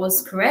judgment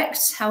was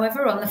correct,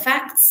 however, on the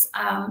facts.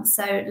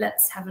 So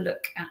let's have a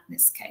look at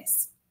this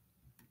case.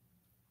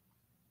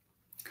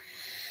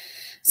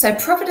 So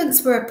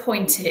Providence were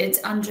appointed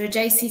under a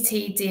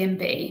JCT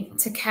D&B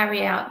to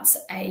carry out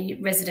a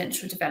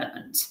residential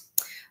development,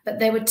 but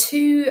there were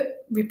 2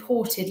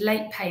 reported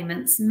late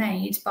payments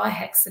made by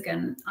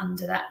Hexagon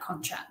under that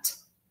contract.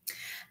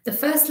 The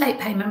first late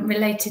payment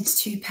related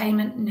to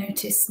payment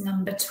notice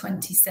number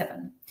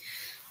 27.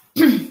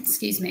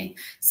 Excuse me.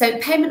 So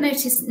payment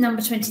notice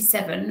number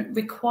 27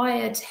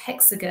 required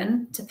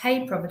Hexagon to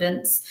pay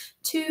Providence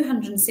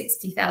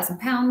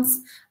 £260,000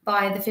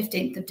 by the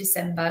 15th of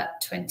December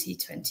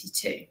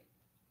 2022.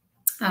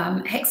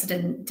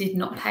 Hexagon did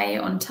not pay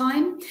on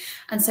time,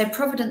 and so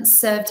Providence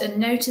served a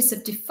notice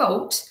of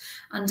default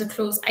under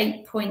clause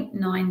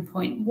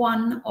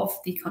 8.9.1 of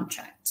the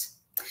contract.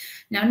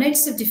 Now,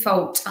 notice of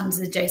default under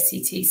the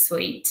JCT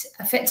suite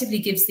effectively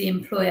gives the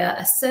employer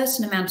a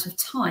certain amount of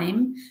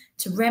time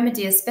to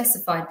remedy a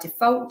specified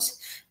default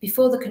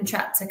before the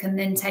contractor can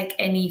then take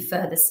any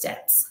further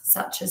steps,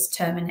 such as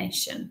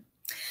termination.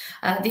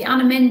 The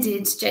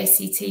unamended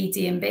JCT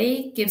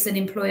D&B gives an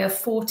employer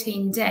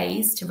 14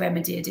 days to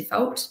remedy a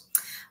default,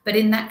 but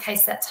in that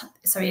case,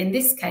 in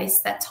this case,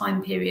 that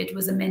time period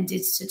was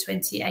amended to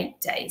 28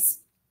 days.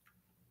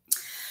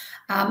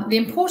 The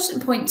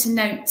important point to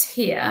note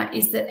here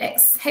is that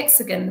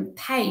Hexagon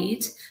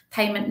paid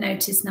payment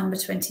notice number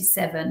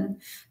 27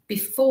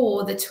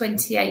 before the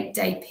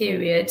 28-day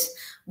period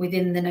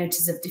within the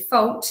notice of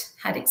default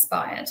had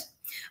expired.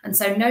 And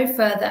so no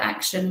further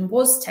action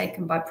was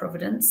taken by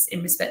Providence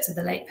in respect of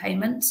the late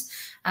payment,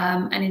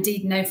 and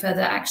indeed no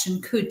further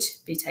action could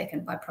be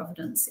taken by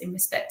Providence in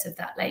respect of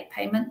that late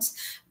payment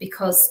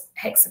because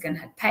Hexagon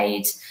had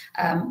paid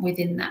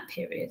within that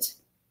period.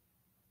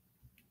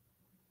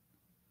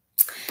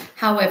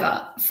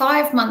 However,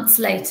 5 months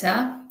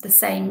later, the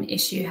same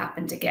issue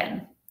happened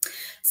again.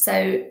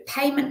 So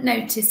payment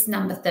notice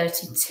number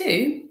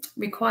 32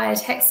 required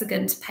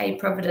Hexagon to pay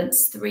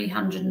Providence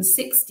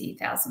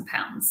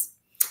 £360,000.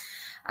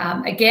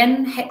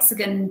 Again,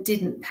 Hexagon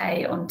didn't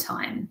pay on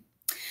time.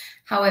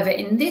 However,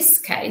 in this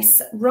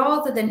case,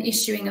 rather than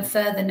issuing a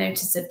further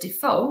notice of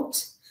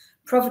default,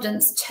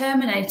 Providence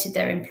terminated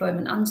their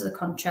employment under the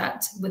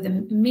contract with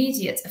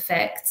immediate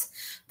effect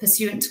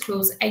pursuant to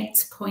clause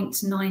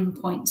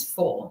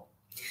 8.9.4.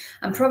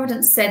 And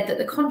Providence said that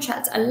the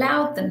contract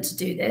allowed them to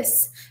do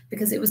this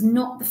because it was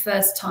not the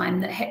first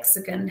time that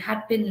Hexagon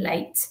had been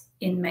late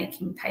in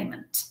making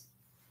payment.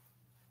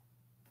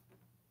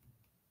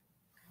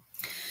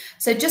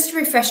 So just to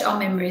refresh our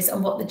memories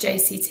on what the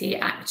JCT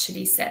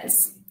actually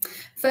says.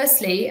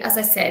 Firstly, as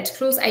I said,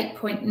 clause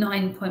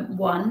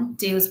 8.9.1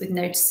 deals with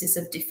notices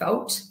of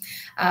default.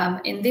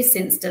 In this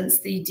instance,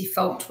 the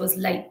default was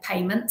late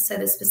payment, so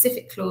the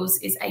specific clause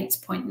is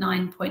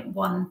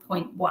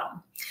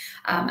 8.9.1.1.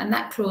 And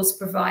that clause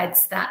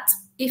provides that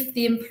if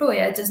the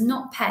employer does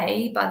not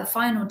pay by the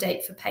final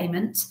date for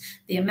payment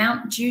the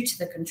amount due to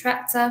the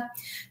contractor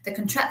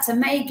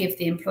may give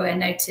the employer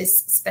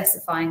notice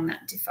specifying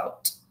that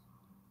default.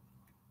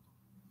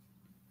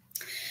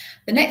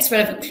 The next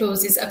relevant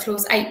clauses are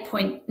clause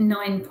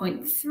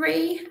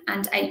 8.9.3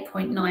 and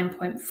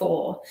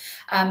 8.9.4.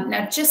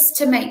 Now, just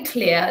to make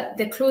clear,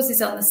 the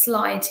clauses on the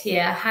slide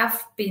here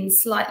have been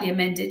slightly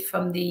amended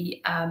from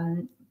the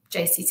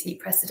JCT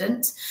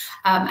precedent.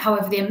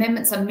 However, the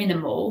amendments are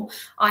minimal.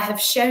 I have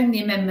shown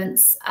the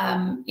amendments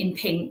in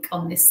pink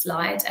on this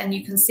slide, and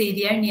you can see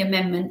the only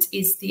amendment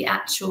is the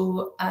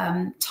actual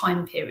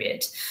time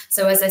period.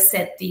 So as I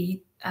said,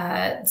 the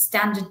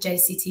standard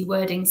JCT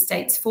wording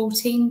states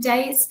 14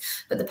 days,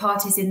 but the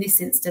parties in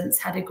this instance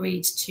had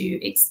agreed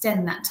to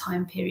extend that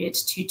time period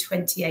to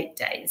 28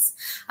 days.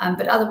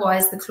 But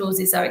otherwise, the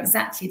clauses are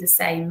exactly the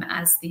same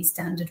as the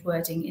standard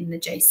wording in the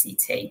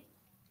JCT.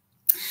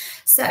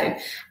 So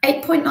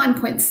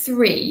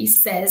 8.9.3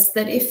 says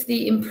that if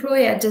the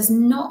employer does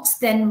not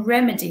then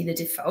remedy the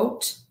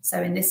default, so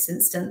in this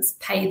instance,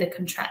 pay the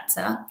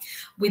contractor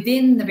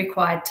within the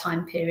required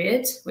time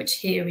period, which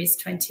here is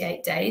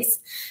 28 days,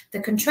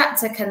 the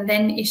contractor can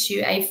then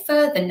issue a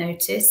further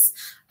notice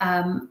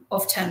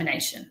of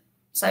termination.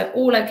 So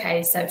all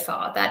okay so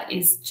far. That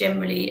is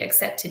generally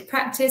accepted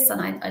practice, and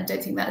I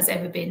don't think that has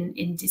ever been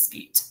in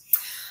dispute.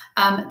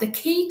 The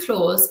key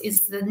clause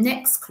is the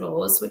next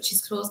clause, which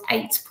is clause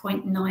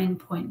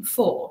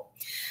 8.9.4.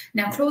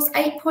 Now, clause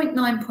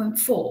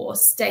 8.9.4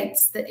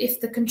 states that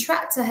if the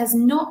contractor has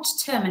not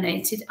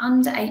terminated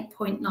under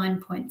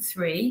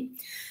 8.9.3,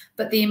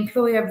 but the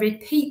employer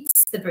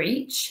repeats the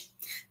breach,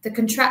 the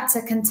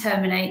contractor can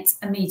terminate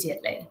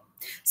immediately.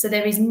 So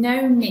there is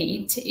no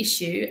need to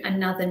issue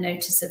another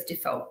notice of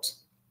default.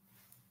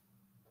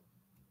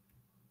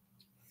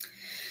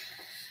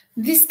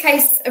 This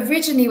case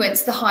originally went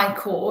to the High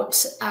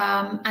Court,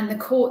 and the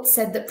court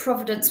said that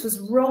Providence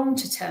was wrong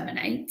to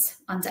terminate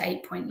under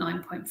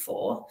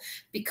 8.9.4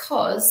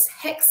 because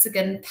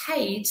Hexagon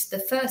paid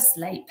the first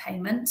late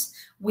payment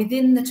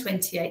within the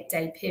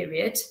 28-day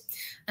period,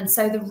 and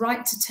so the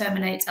right to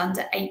terminate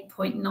under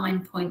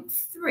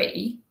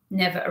 8.9.3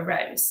 never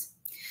arose.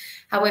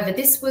 However,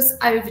 this was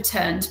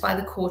overturned by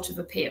the Court of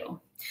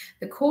Appeal.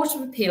 The Court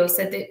of Appeal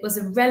said that it was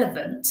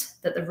irrelevant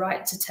that the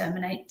right to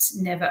terminate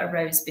never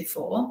arose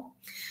before.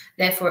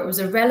 Therefore, it was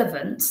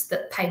irrelevant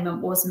that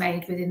payment was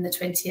made within the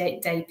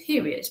 28-day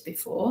period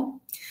before.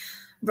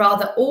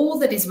 Rather, all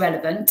that is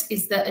relevant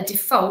is that a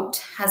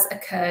default has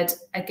occurred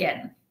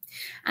again.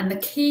 And the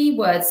key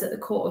words that the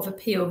Court of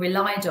Appeal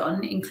relied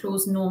on in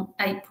clause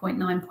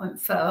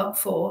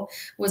 8.9.4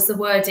 was the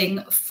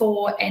wording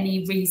 "for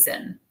any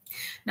reason."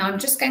 Now, I'm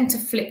just going to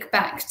flick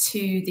back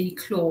to the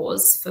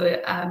clause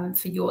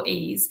for your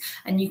ease,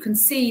 and you can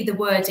see the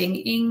wording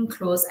in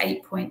clause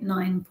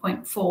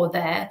 8.9.4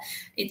 there.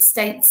 It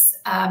states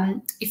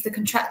if the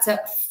contractor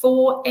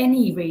for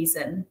any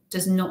reason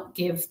does not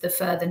give the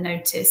further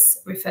notice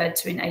referred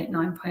to in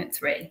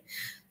 8.9.3.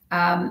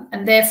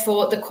 And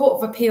therefore, the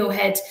Court of Appeal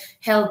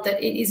held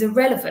that it is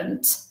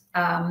irrelevant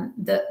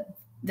that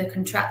the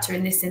contractor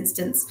in this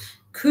instance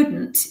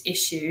couldn't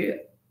issue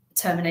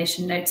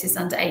termination notice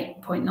under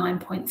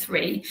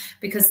 8.9.3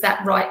 because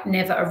that right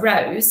never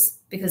arose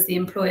because the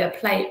employer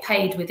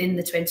paid within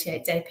the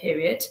 28-day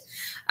period.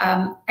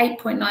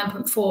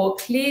 8.9.4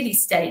 clearly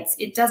states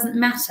it doesn't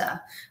matter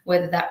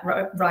whether that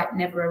right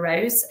never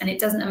arose, and it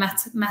doesn't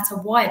matter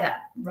why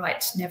that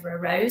right never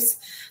arose,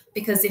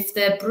 because if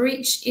the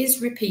breach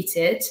is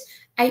repeated,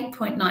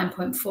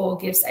 8.9.4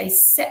 gives a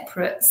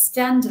separate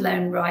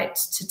standalone right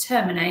to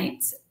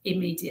terminate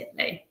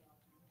immediately.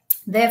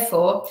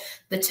 Therefore,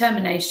 the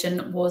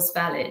termination was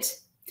valid.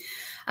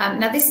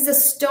 Now, this is a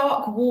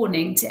stark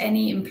warning to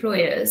any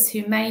employers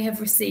who may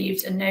have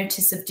received a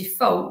notice of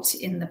default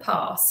in the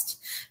past,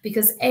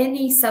 because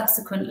any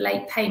subsequent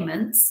late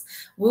payments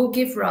will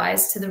give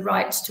rise to the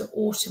right to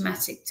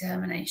automatic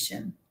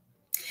termination.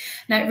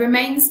 Now, it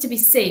remains to be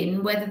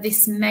seen whether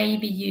this may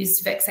be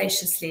used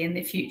vexatiously in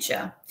the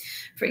future.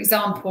 For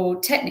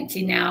example,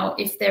 technically now,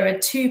 if there are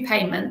 2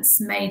 payments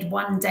made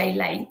 1 day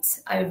late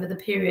over the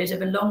period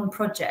of a long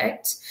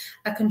project,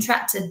 a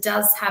contractor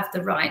does have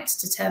the right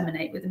to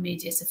terminate with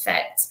immediate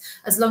effect,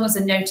 as long as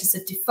a notice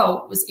of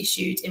default was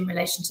issued in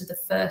relation to the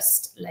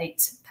first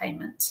late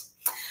payment.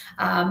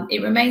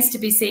 It remains to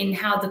be seen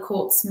how the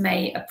courts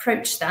may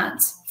approach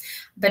that.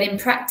 But in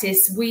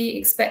practice, we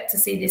expect to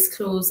see this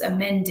clause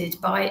amended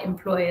by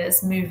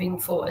employers moving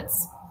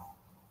forwards.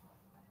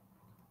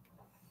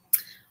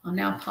 I'll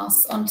now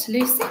pass on to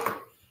Lucy.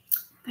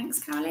 Thanks,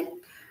 Carolyn.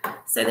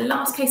 So the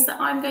last case that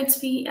I'm going to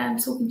be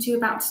talking to you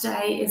about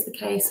today is the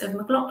case of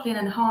McLaughlin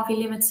and Harvey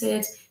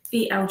Limited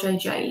v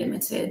LJJ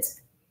Limited.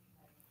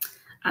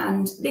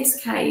 And this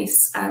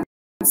case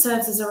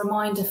serves as a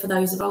reminder for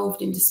those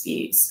involved in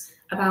disputes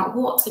about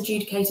what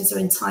adjudicators are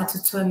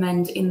entitled to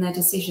amend in their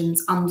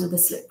decisions under the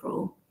slip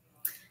rule.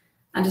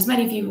 And as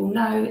many of you will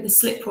know, the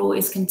slip rule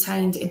is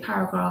contained in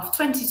paragraph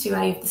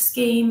 22A of the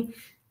scheme,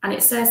 and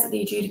it says that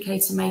the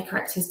adjudicator may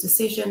correct his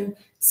decision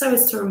so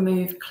as to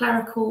remove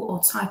clerical or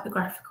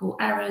typographical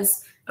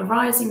errors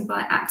arising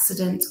by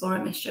accident or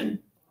omission.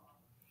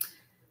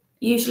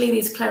 Usually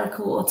these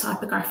clerical or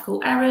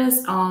typographical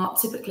errors are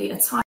typically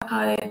a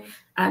typo,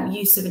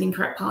 use of an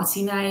incorrect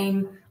party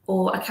name,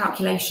 or a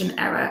calculation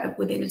error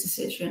within a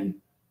decision.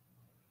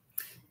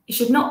 It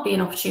should not be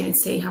an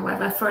opportunity,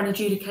 however, for an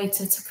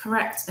adjudicator to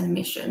correct an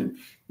omission.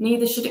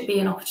 Neither should it be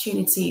an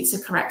opportunity to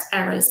correct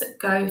errors that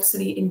go to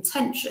the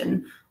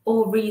intention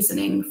or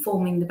reasoning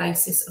forming the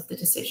basis of the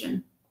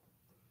decision.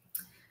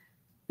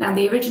 Now,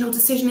 the original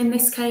decision in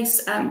this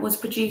case was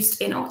produced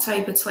in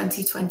October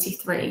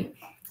 2023,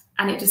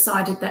 and it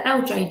decided that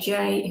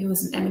LJJ, who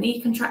was an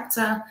M&E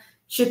contractor,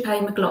 should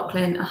pay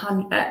McLaughlin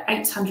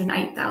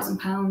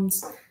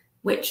 £808,000,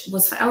 which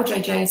was for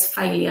LJJ's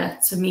failure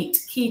to meet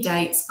key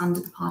dates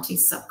under the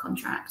party's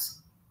subcontract.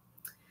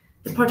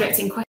 The project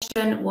in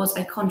question was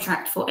a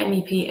contract for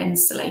MEP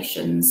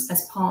installations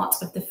as part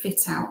of the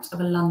fit-out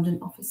of a London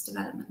office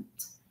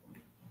development.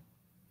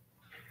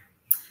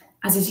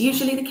 As is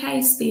usually the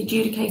case, the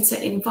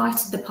adjudicator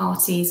invited the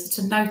parties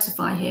to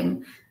notify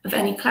him of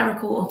any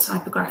clerical or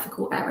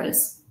typographical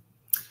errors.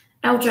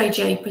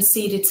 LJJ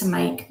proceeded to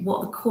make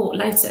what the court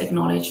later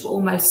acknowledged were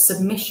almost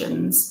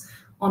submissions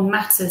on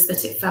matters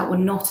that it felt were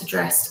not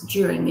addressed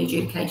during the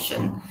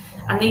adjudication,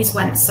 and these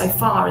went so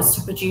far as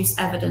to produce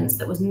evidence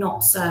that was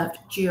not served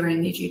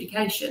during the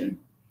adjudication.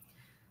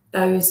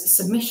 Those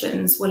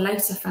submissions were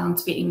later found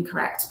to be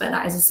incorrect, but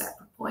that is a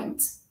separate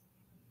point.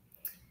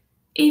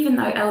 Even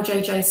though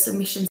LJJ's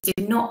submissions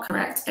did not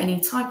correct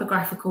any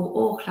typographical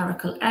or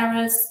clerical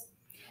errors,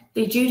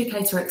 the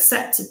adjudicator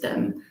accepted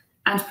them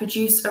and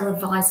produced a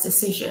revised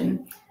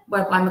decision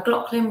whereby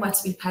McLaughlin were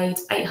to be paid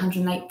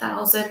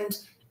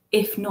 $808,000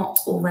 if not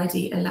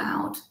already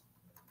allowed.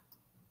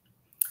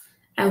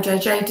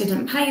 LJJ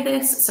didn't pay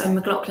this, so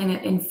McLaughlin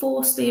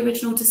enforced the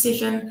original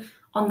decision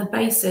on the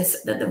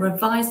basis that the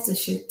revised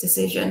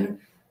decision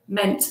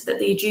meant that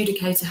the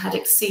adjudicator had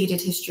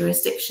exceeded his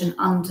jurisdiction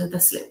under the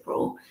slip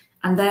rule,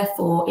 and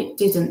therefore it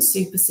didn't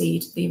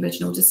supersede the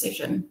original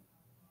decision.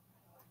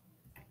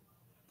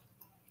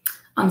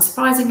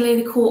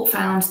 Unsurprisingly, the court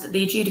found that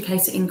the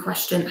adjudicator in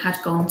question had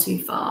gone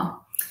too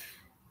far.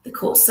 The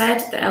court said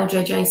that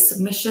LJJ's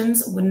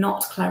submissions were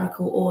not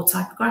clerical or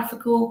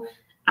typographical,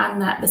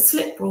 and that the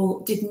slip rule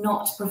did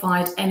not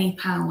provide any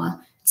power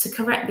to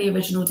correct the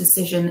original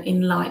decision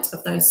in light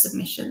of those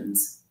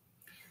submissions.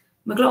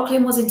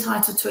 McLaughlin was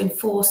entitled to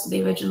enforce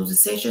the original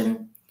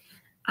decision,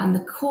 and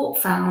the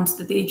court found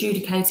that the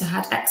adjudicator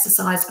had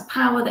exercised a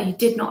power that he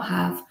did not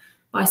have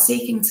by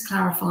seeking to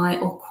clarify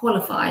or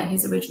qualify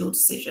his original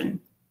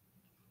decision.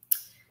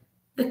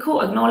 The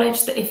court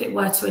acknowledged that if it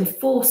were to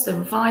enforce the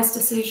revised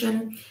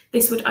decision,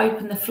 this would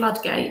open the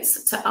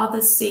floodgates to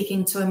others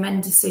seeking to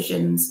amend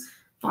decisions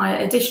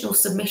via additional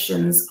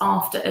submissions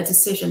after a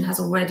decision has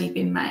already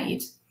been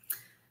made.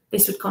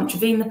 This would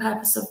contravene the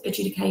purpose of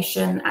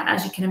adjudication and,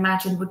 as you can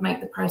imagine, would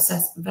make the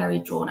process very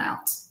drawn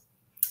out.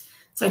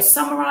 So to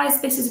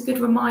summarise, this is a good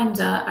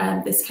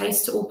reminder, this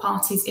case, to all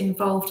parties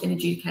involved in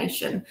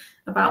adjudication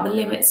about the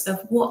limits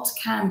of what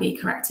can be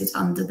corrected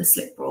under the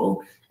slip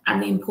rule and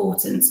the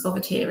importance of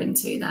adhering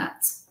to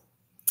that.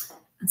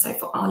 And so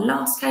for our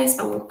last case,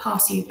 I will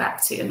pass you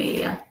back to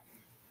Amelia.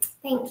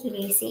 Thank you,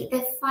 Lucy.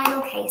 The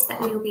final case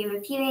that we will be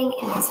reviewing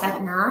in this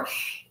webinar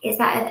is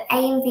that of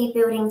A&V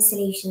Building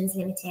Solutions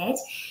Limited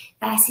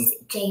versus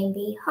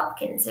J&B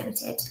Hopkins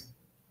Limited.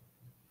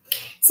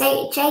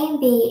 So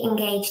J&B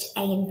engaged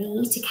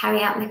A&V to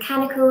carry out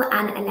mechanical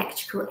and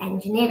electrical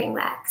engineering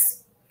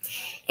works.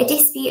 A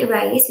dispute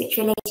arose which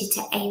related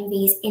to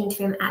A&V's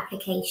interim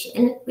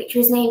application, which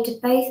was known to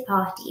both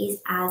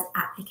parties as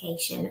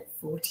Application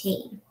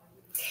 14.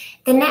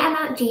 The net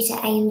amount due to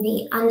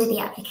A&V under the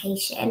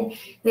application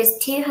was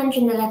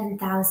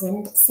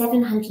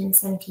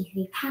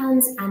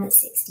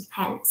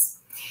 £211,773.60.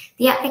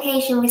 The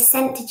application was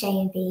sent to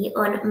J&B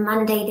on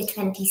Monday the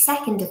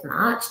 22nd of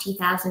March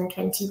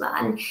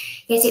 2021,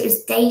 yet it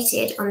was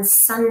dated on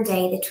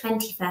Sunday the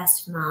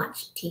 21st of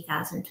March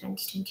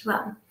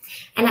 2021.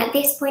 And at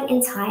this point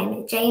in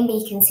time,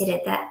 J&B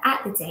considered that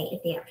at the date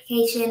of the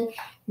application,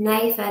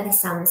 no further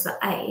sums were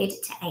owed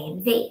to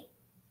A&V.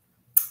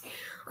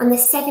 On the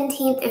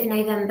 17th of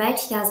November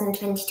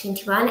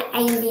 2021,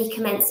 A&V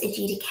commenced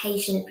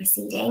adjudication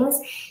proceedings,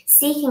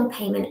 seeking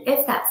payment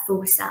of that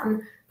full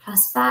sum,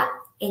 plus VAT,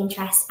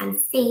 interest and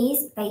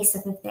fees based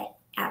off of the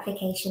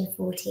Application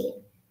 14.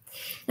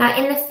 Now,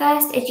 in the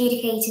first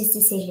adjudicator's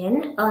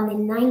decision on the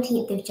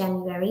 19th of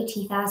January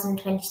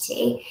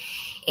 2022,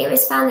 it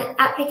was found that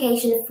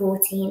Application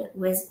 14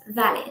 was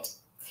valid.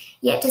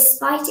 Yet,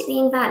 despite it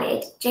being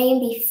valid,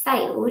 J&B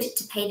failed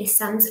to pay the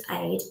sums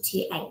owed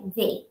to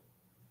A&V.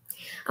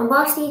 And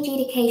whilst the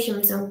adjudication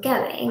was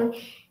ongoing,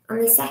 on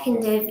the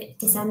 2nd of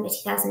December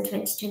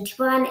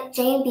 2021,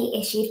 J&B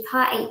issued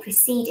Part 8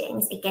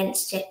 proceedings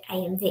against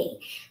A&V,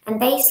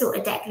 and they sought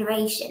a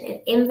declaration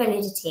of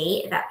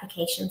invalidity of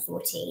Application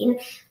 14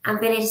 and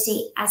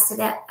validity as to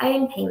their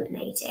own payment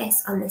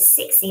notice on the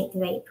 16th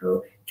of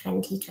April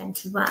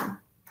 2021.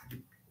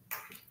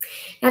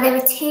 Now, there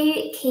were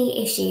two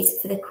key issues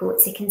for the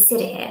court to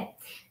consider here.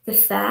 The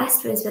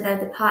first was whether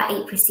the Part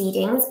 8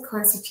 proceedings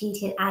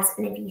constituted as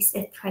an abuse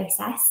of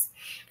process,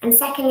 and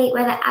secondly,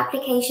 whether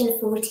Application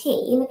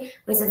 14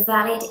 was a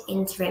valid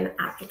interim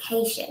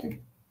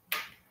application.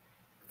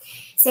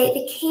 So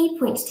the key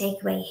point to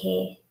take away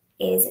here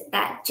is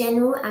that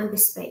general and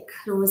bespoke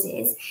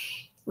clauses.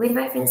 With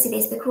reference to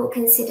this, the court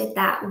considered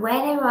that where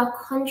there are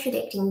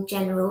contradicting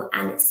general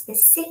and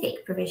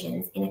specific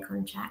provisions in a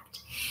contract,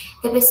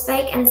 the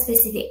bespoke and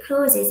specific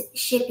clauses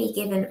should be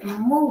given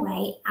more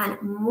weight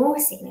and more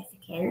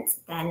significance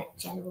than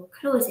general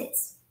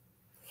clauses.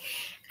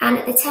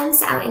 And the terms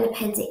set out in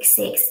Appendix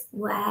 6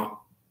 were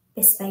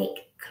bespoke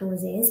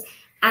clauses,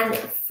 and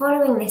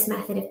following this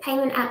method of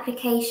payment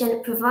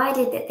application,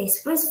 provided that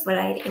this was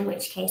followed, in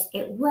which case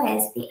it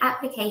was, the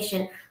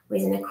application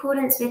was in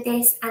accordance with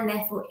this and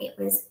therefore it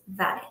was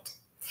valid.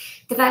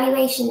 The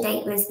valuation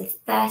date was the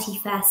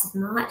 31st of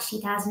March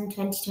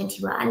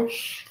 2021,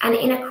 and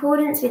in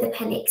accordance with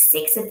Appendix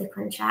 6 of the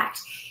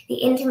contract, the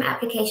interim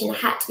application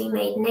had to be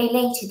made no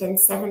later than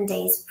 7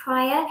 days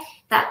prior,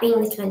 that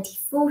being the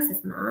 24th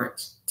of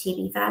March, to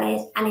be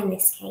valid, and in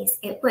this case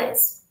it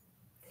was.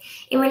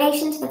 In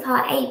relation to the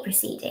Part 8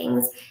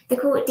 proceedings, the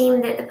court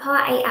deemed that the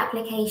Part 8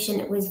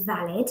 application was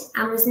valid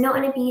and was not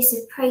an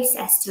abusive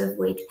process to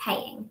avoid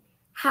paying.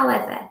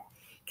 However,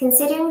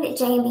 considering that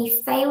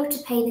J&B failed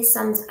to pay the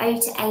sums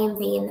owed to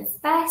A&V in the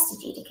first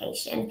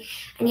adjudication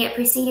and yet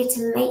proceeded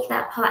to make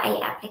that Part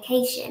 8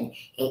 application,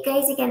 it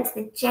goes against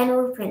the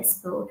general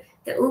principle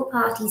that all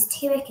parties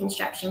to a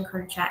construction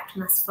contract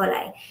must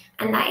follow,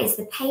 and that is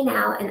the pay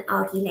now and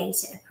argue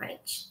later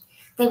approach.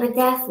 They were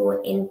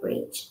therefore in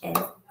breach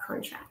of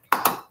contract.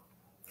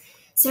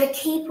 So a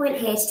key point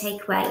here to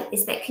take away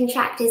is that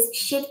contractors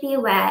should be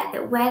aware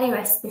that where there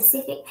are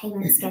specific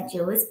payment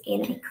schedules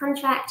in a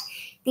contract,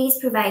 these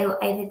prevail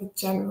over the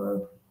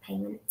general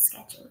payment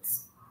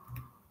schedules.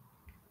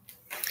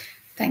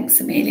 Thanks,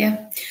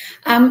 Amelia.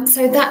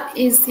 So that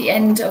is the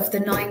end of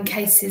the 9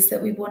 cases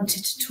that we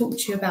wanted to talk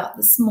to you about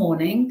this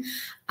morning.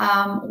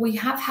 We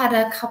have had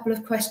a couple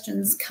of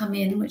questions come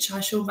in, which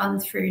I shall run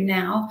through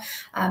now.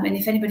 And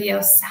if anybody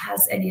else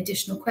has any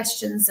additional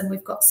questions and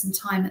we've got some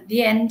time at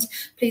the end,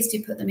 please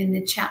do put them in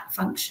the chat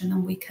function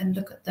and we can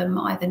look at them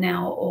either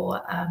now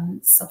or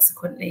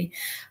subsequently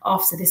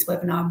after this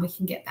webinar, and we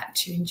can get back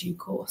to you in due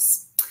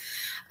course.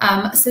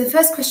 So the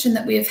first question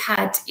that we have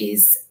had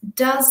is,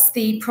 does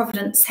the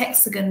Providence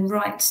Hexagon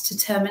right to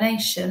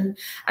termination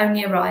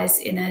only arise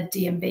in a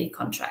D&B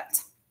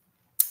contract?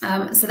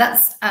 So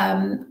that's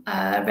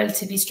a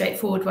relatively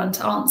straightforward one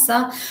to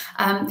answer.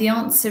 The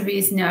answer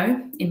is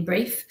no, in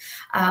brief.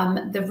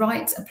 The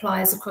right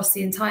applies across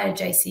the entire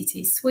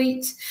JCT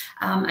suite,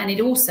 and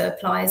it also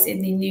applies in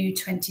the new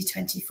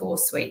 2024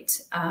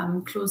 suite.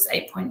 Clause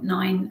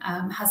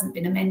 8.9 hasn't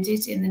been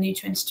amended in the new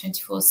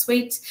 2024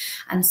 suite,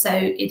 and so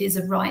it is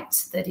a right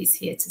that is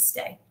here to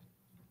stay.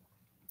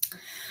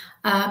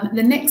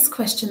 The next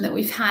question that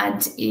we've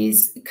had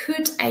is,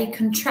 could a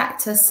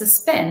contractor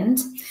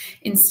suspend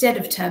instead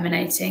of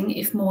terminating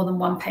if more than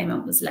one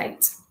payment was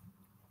late?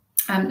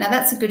 Now,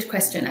 that's a good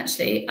question,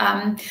 actually.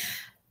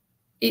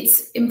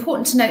 It's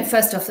important to note,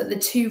 first off, that the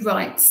two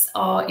rights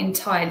are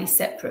entirely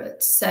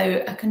separate.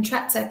 So a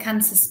contractor can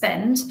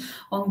suspend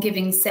on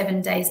giving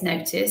 7 days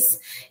notice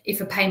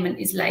if a payment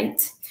is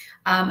late.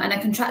 And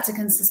a contractor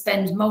can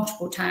suspend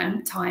multiple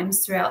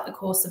times throughout the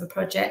course of a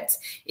project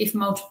if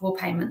multiple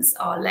payments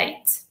are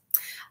late.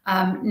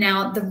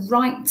 Now, the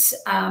right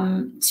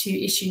to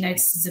issue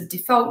notices of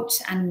default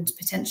and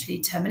potentially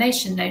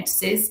termination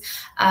notices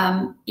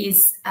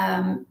is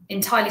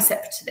entirely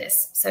separate to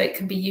this. So it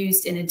can be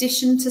used in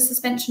addition to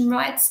suspension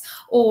rights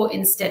or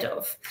instead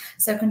of.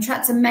 So a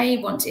contractor may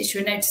want to issue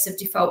a notice of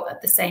default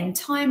at the same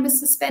time as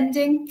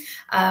suspending,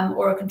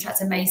 or a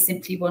contractor may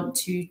simply want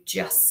to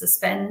just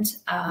suspend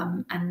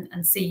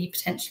and see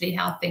potentially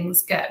how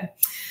things go.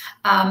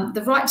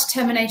 The right to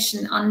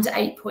termination under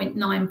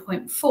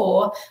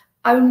 8.9.4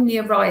 only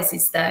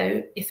arises,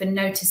 though, if a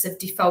notice of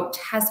default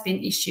has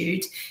been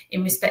issued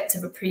in respect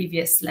of a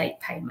previous late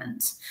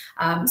payment.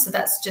 So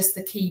that's just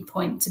the key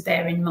point to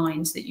bear in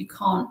mind, that you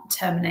can't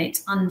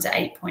terminate under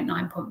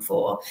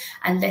 8.9.4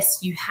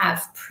 unless you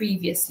have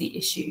previously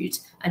issued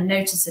a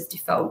notice of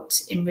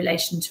default in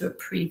relation to a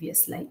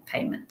previous late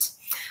payment.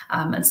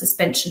 And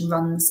suspension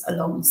runs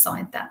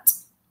alongside that.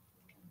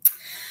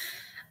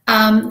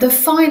 The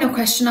final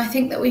question I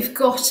think that we've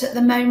got at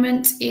the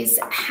moment is,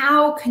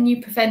 how can you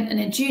prevent an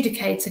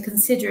adjudicator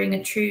considering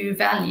a true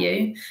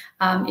value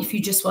if you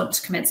just want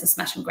to commence a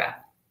smash and grab?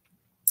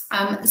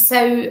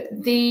 So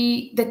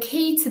the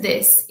key to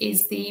this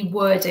is the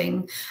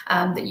wording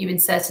that you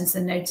insert into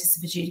the notice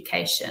of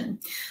adjudication.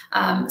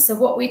 So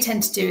what we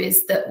tend to do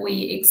is that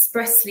we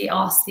expressly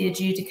ask the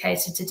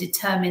adjudicator to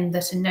determine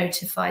that a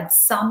notified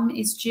sum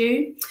is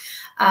due.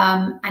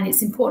 And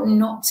it's important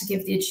not to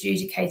give the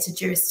adjudicator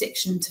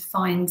jurisdiction to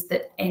find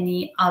that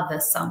any other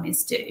sum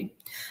is due.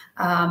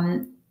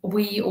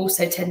 We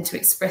also tend to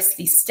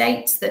expressly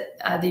state that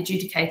the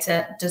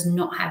adjudicator does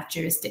not have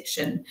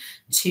jurisdiction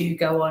to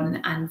go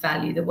on and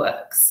value the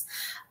works.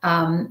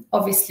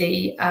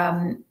 Obviously,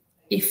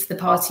 if the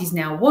parties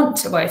now want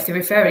to, well, if the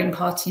referring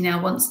party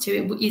now wants to,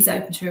 it is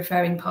open to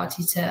referring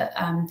party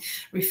to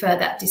refer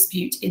that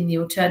dispute in the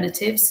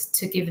alternatives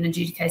to give an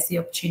adjudicator the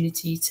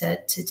opportunity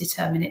to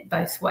determine it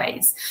both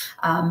ways.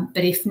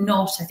 But if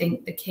not, I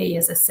think the key,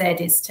 as I said,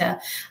 is to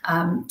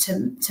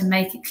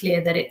make it clear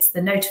that it's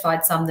the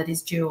notified sum that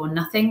is due or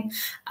nothing,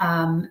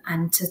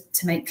 and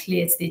to make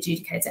clear to the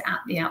adjudicator at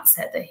the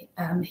outset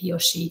that he or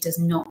she does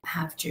not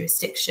have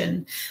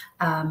jurisdiction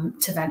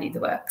to value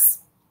the works.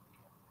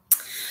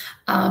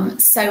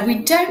 So we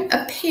don't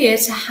appear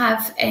to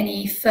have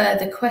any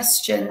further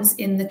questions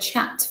in the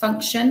chat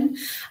function.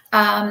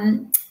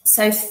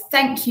 So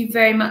thank you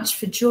very much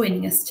for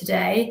joining us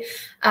today.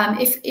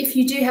 If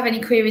you do have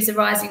any queries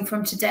arising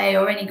from today,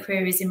 or any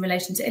queries in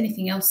relation to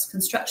anything else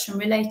construction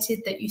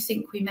related that you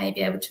think we may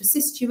be able to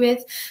assist you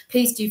with,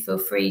 please do feel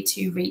free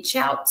to reach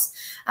out.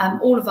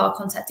 All of our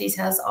contact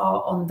details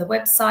are on the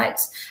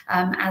website,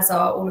 as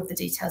are all of the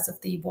details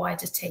of the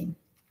wider team.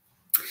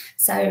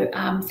 So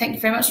thank you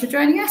very much for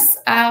joining us,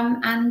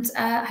 and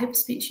I hope to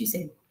speak to you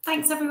soon.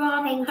 Thanks,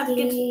 everyone. Have a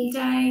good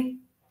day.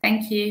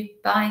 Thank you.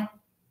 Bye.